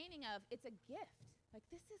understanding of it's a gift. Like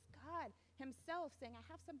this is God himself saying, I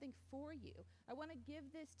have something for you. I want to give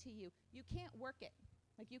this to you. You can't work it.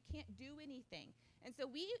 Like you can't do anything. And so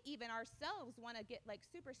we even ourselves want to get like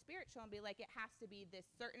super spiritual and be like, it has to be this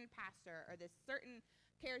certain pastor or this certain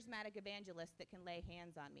charismatic evangelist that can lay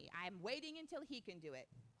hands on me. I'm waiting until he can do it.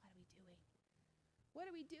 What are we doing? What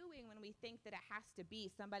are we doing when we think that it has to be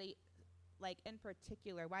somebody like in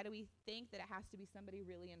particular? Why do we think that it has to be somebody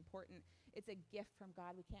really important? It's a gift from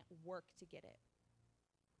God. We can't work to get it.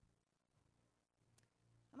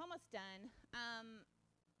 I'm almost done.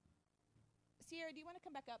 Sierra, do you want to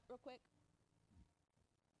come back up real quick?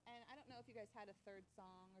 And I don't know if you guys had a third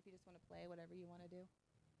song or if you just want to play whatever you want to do.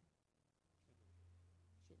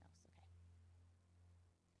 She knows, okay.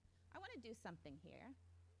 I want to do something here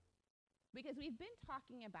because we've been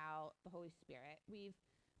talking about the Holy Spirit. We've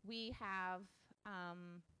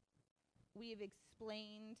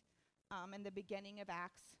explained in the beginning of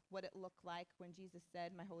Acts what it looked like when Jesus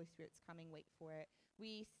said, my Holy Spirit's coming, wait for it.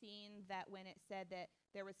 We've seen that when it said that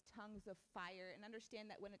there was tongues of fire, and understand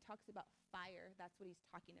that when it talks about fire, that's what he's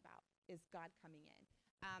talking about, is God coming in.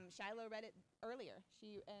 Shiloh read it earlier.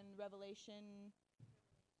 She in Revelation,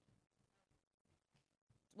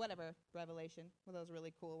 Revelation, one of those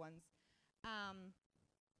really cool ones.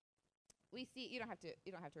 We see, you don't have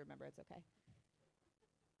to remember, it's okay.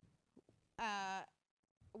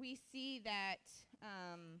 We see that,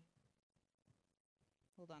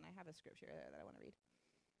 hold on, I have a scripture there that I want to read.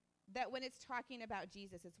 That when it's talking about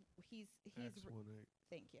Jesus, he's Acts 1:8.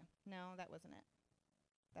 Thank you. No, that wasn't it.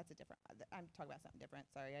 That's a different, I'm talking about something different.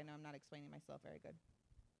 Sorry, I know I'm not explaining myself very good.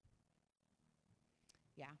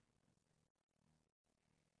 Yeah.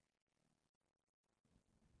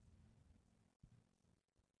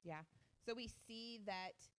 Yeah. So we see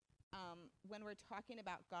that when we're talking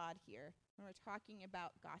about God here, when we're talking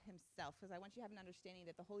about God himself, because I want you to have an understanding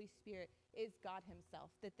that the Holy Spirit is God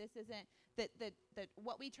himself, that this isn't, that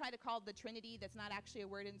what we try to call the Trinity, that's not actually a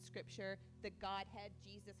word in Scripture, the Godhead,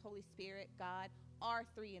 Jesus, Holy Spirit, God, are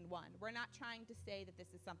three in one. We're not trying to say that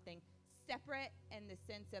this is something separate in the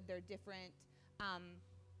sense of their different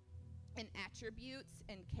in attributes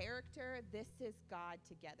and character. This is God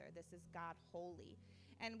together. This is God holy.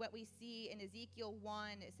 And what we see in Ezekiel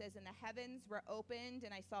 1, it says, "And the heavens were opened,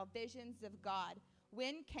 and I saw visions of God.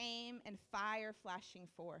 Wind came and fire flashing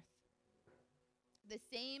forth." The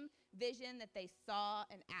same vision that they saw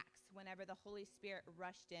in Acts whenever the Holy Spirit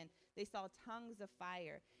rushed in. They saw tongues of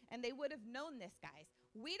fire. And they would have known this, guys.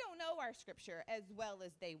 We don't know our Scripture as well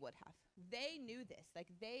as they would have. They knew this.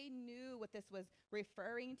 Like, they knew what this was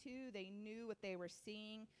referring to. They knew what they were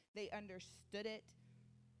seeing. They understood it.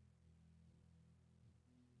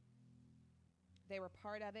 They were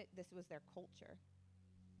part of it. This was their culture.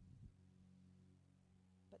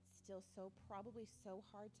 But still probably so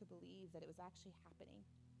hard to believe that it was actually happening.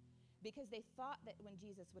 Because they thought that when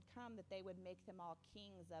Jesus would come, that they would make them all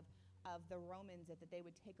kings of the Romans, that they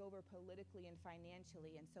would take over politically and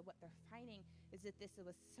financially. And so what they're finding is that this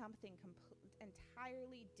was something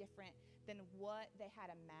entirely different than what they had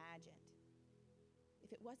imagined.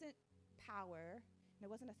 If it wasn't power, and it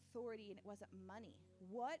wasn't authority, and it wasn't money,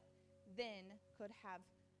 what then could have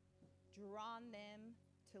drawn them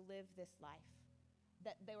to live this life?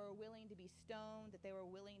 That they were willing to be stoned, that they were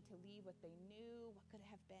willing to leave what they knew. What could it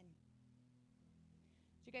have been?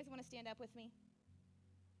 Do you guys want to stand up with me?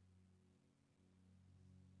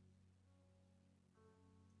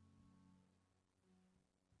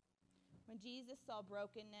 When Jesus saw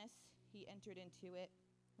brokenness, he entered into it.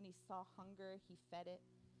 When he saw hunger, he fed it.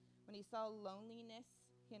 When he saw loneliness,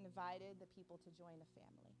 he invited the people to join a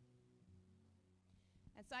family.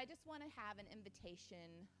 And so I just want to have an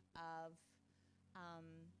invitation of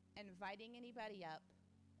inviting anybody up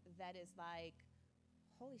that is like,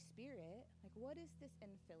 Holy Spirit, like, what is this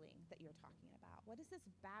infilling that you're talking about? What is this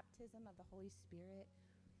baptism of the Holy Spirit?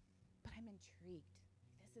 But I'm intrigued.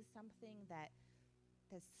 This is something that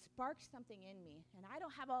sparked something in me, and I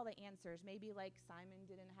don't have all the answers. Maybe like Simon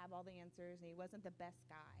didn't have all the answers, and he wasn't the best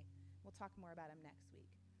guy. We'll talk more about him next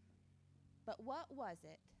week. But what was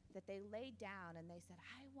it that they laid down and they said,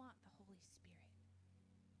 I want the Holy Spirit?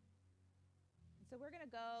 And so we're going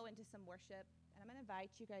to go into some worship, and I'm going to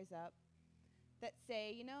invite you guys up that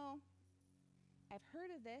say, I've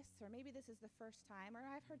heard of this, or maybe this is the first time, or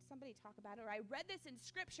I've heard somebody talk about it, or I read this in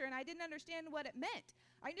Scripture and I didn't understand what it meant.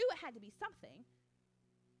 I knew it had to be something.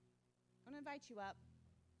 I'm going to invite you up,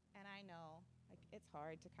 and I know it's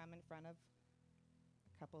hard to come in front of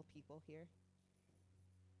a couple of people here.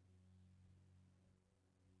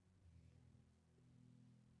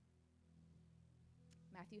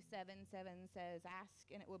 Matthew 7:7 says,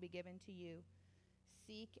 "Ask and it will be given to you.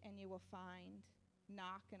 Seek and you will find.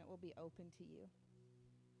 Knock and it will be open to you."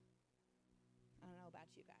 I don't know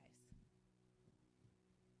about you guys,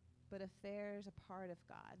 but if there's a part of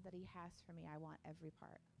God that he has for me, I want every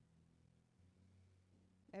part.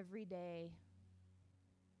 Every day,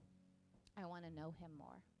 I want to know him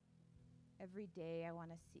more. Every day, I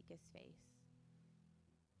want to seek his face.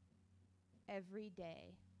 Every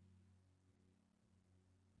day,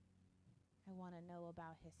 I want to know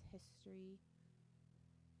about his history,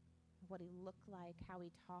 what he looked like, how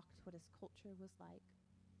he talked, what his culture was like.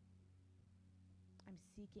 I'm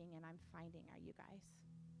seeking and I'm finding. Are you guys?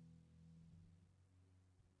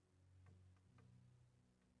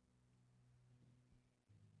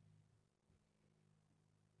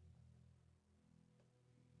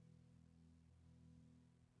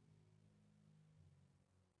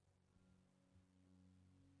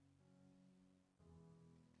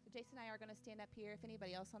 Jason and I are going to stand up here. If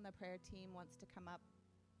anybody else on the prayer team wants to come up.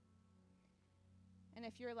 And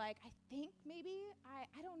if you're like, I think maybe,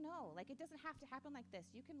 I don't know. Like, it doesn't have to happen like this.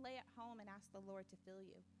 You can lay at home and ask the Lord to fill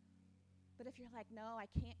you. But if you're like, no,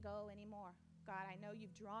 I can't go anymore. God, I know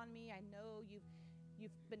you've drawn me. I know you've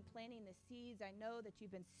been planting the seeds. I know that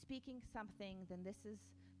you've been speaking something. Then this is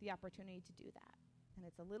the opportunity to do that. And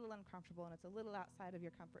it's a little uncomfortable, and it's a little outside of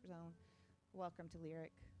your comfort zone. Welcome to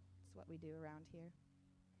Lyric. It's what we do around here.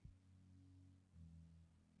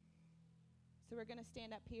 So we're going to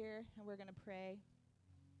stand up here, and we're going to pray.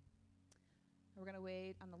 We're going to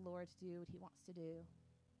wait on the Lord to do what he wants to do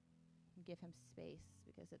and give him space,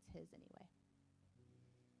 because it's his anyway.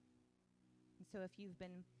 And so if you've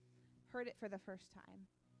heard it for the first time,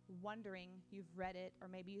 wondering, you've read it, or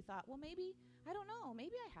maybe you thought, well, maybe, I don't know,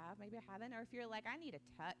 maybe I have, maybe I haven't, or if you're like, I need a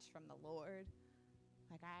touch from the Lord,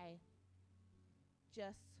 like I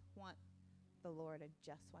just want the Lord. I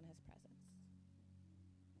just want his presence.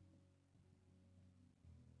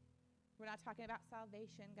 We're not talking about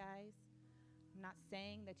salvation, guys. I'm not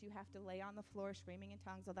saying that you have to lay on the floor screaming in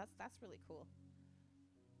tongues. Oh, that's really cool.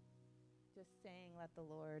 Just saying, let the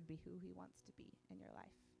Lord be who he wants to be in your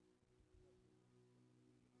life.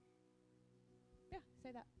 Yeah,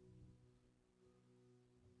 say that.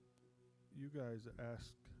 You guys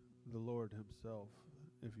ask the Lord himself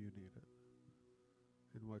if you need it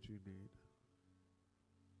and what you need.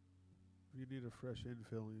 If you need a fresh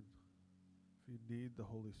infilling, if you need the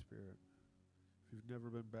Holy Spirit, if you've never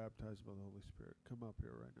been baptized by the Holy Spirit, come up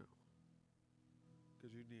here right now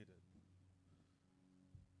because you need it.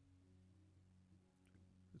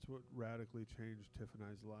 It's what radically changed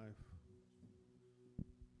Tiffany's life.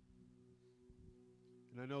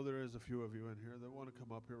 And I know there is a few of you in here that want to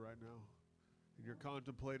come up here right now. And you're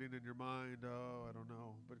contemplating in your mind, oh, I don't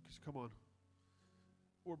know. But just come on.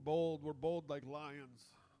 We're bold like lions.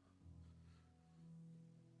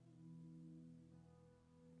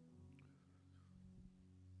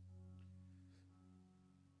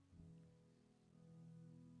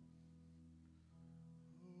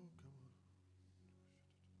 Oh, come on.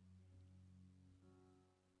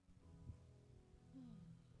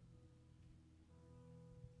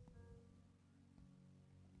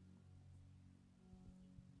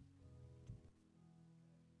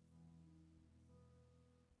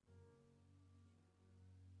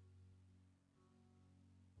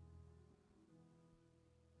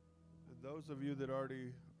 And those of you that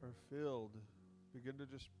already are filled, begin to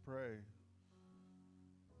just pray.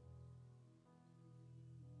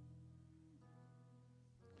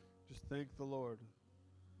 Just thank the Lord.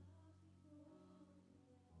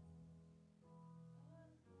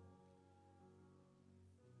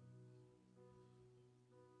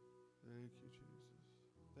 Thank you, Jesus.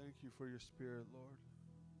 Thank you for your Spirit, Lord.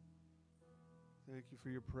 Thank you for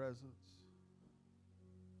your presence.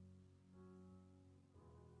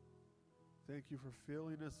 Thank you for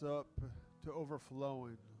filling us up to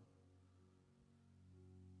overflowing.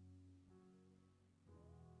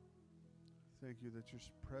 Thank you that your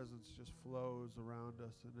presence just flows around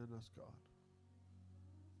us and in us, God.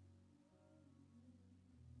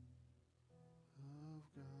 Of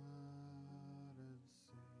God and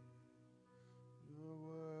see you're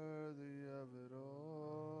worthy of it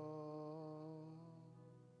all.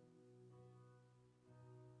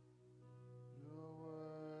 You're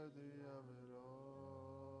worthy of it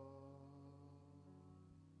all.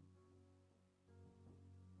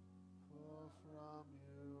 For from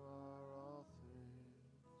you are all things,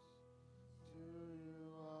 to you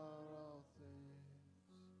are all things.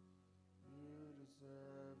 You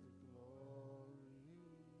deserve the glory.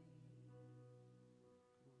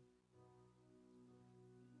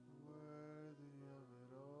 Worthy of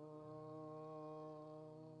it all.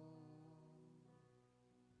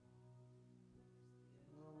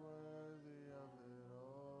 You're worthy of it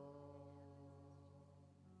all.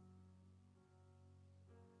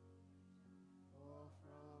 For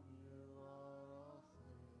from you are all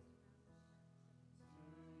things, to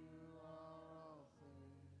you are all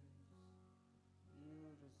things.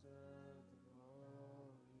 You deserve the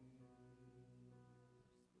glory.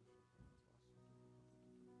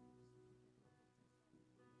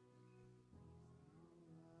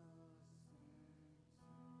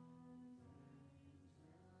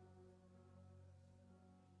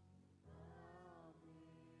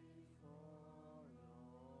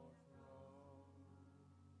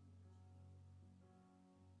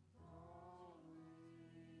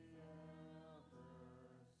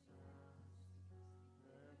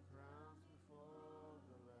 Their crowns before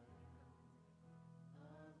the Lamb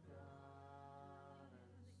of God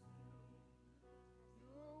and sing,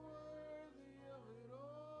 you're worthy of it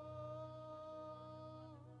all.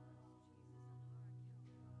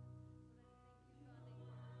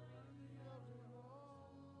 Worthy of it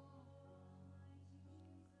all.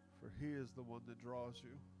 For he is the one that draws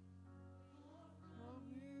you. From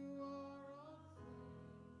you are all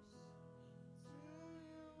things, to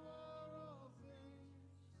you are all things.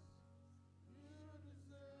 You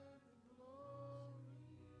deserve the glory.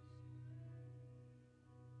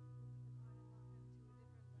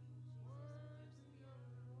 Worthy of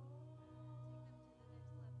it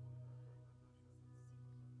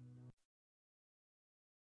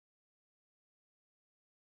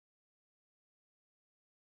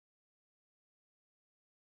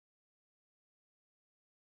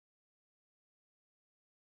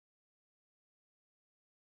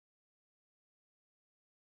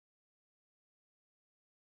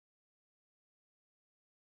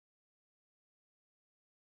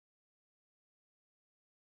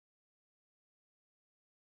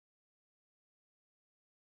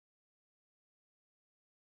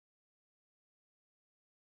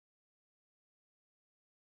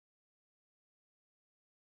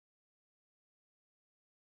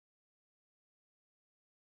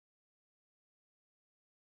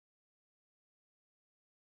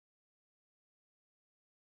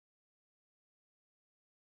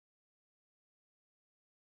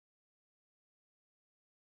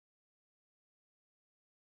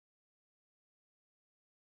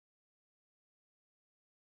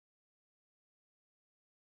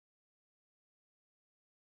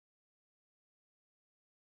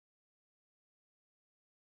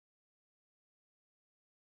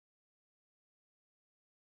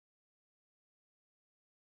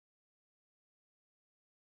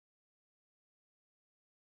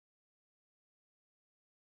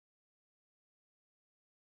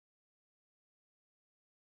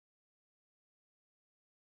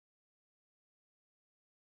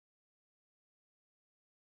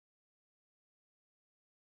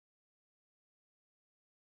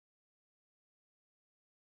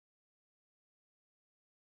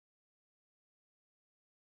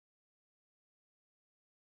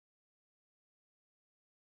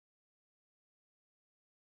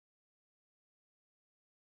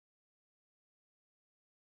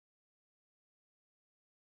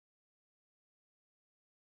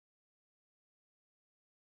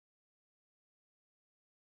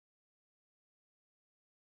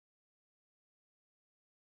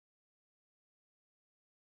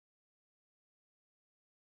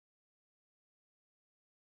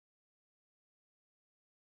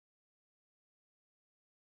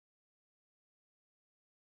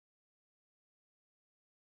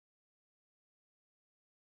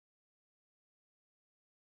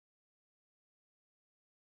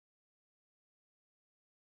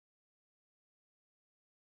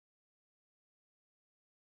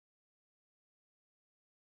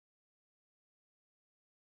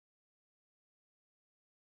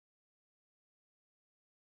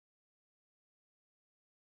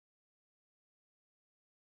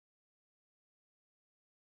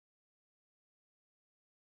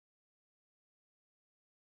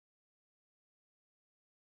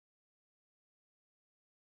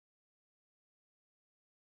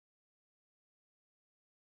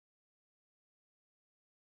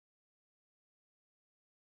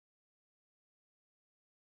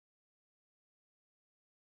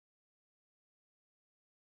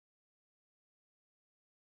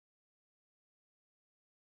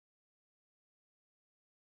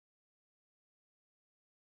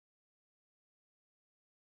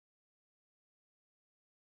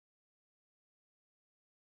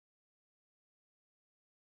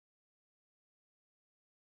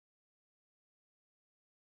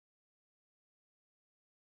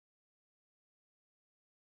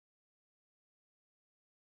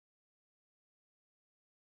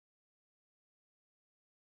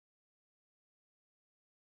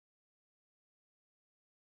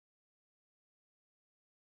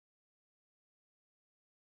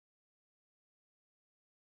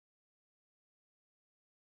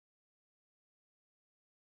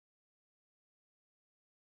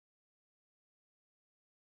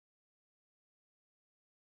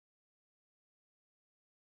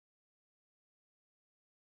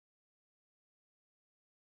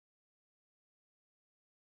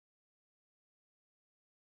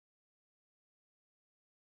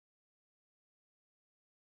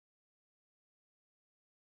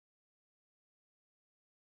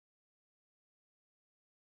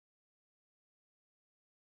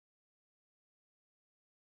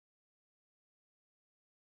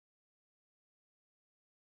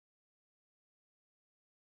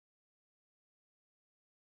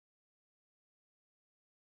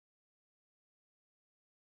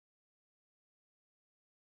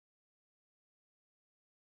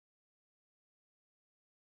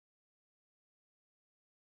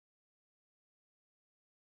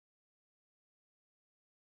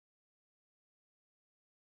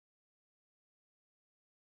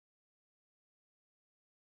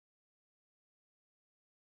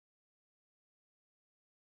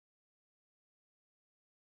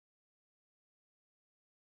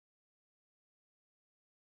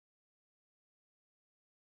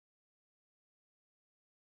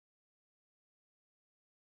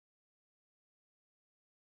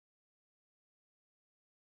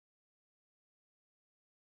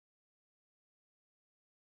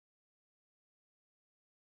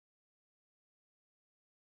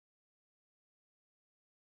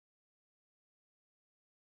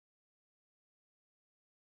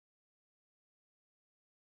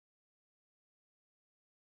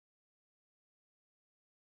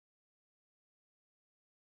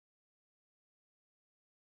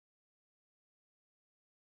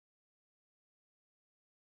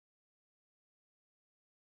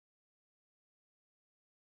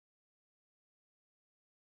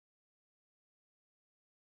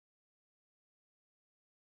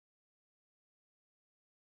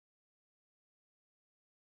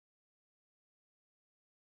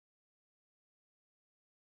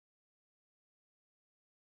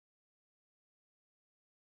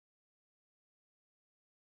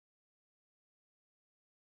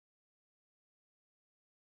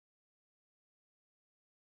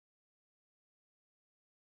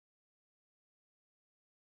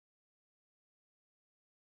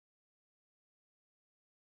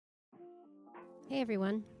Hey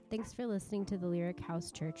everyone, thanks for listening to the Lyric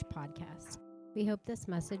House Church podcast. We hope this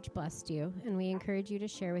message blessed you, and we encourage you to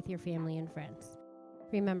share with your family and friends.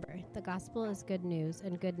 Remember, the gospel is good news,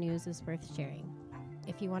 and good news is worth sharing.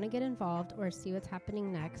 If you want to get involved or see what's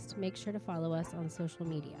happening next, make sure to follow us on social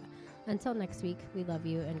media. Until next week, we love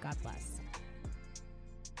you and God bless.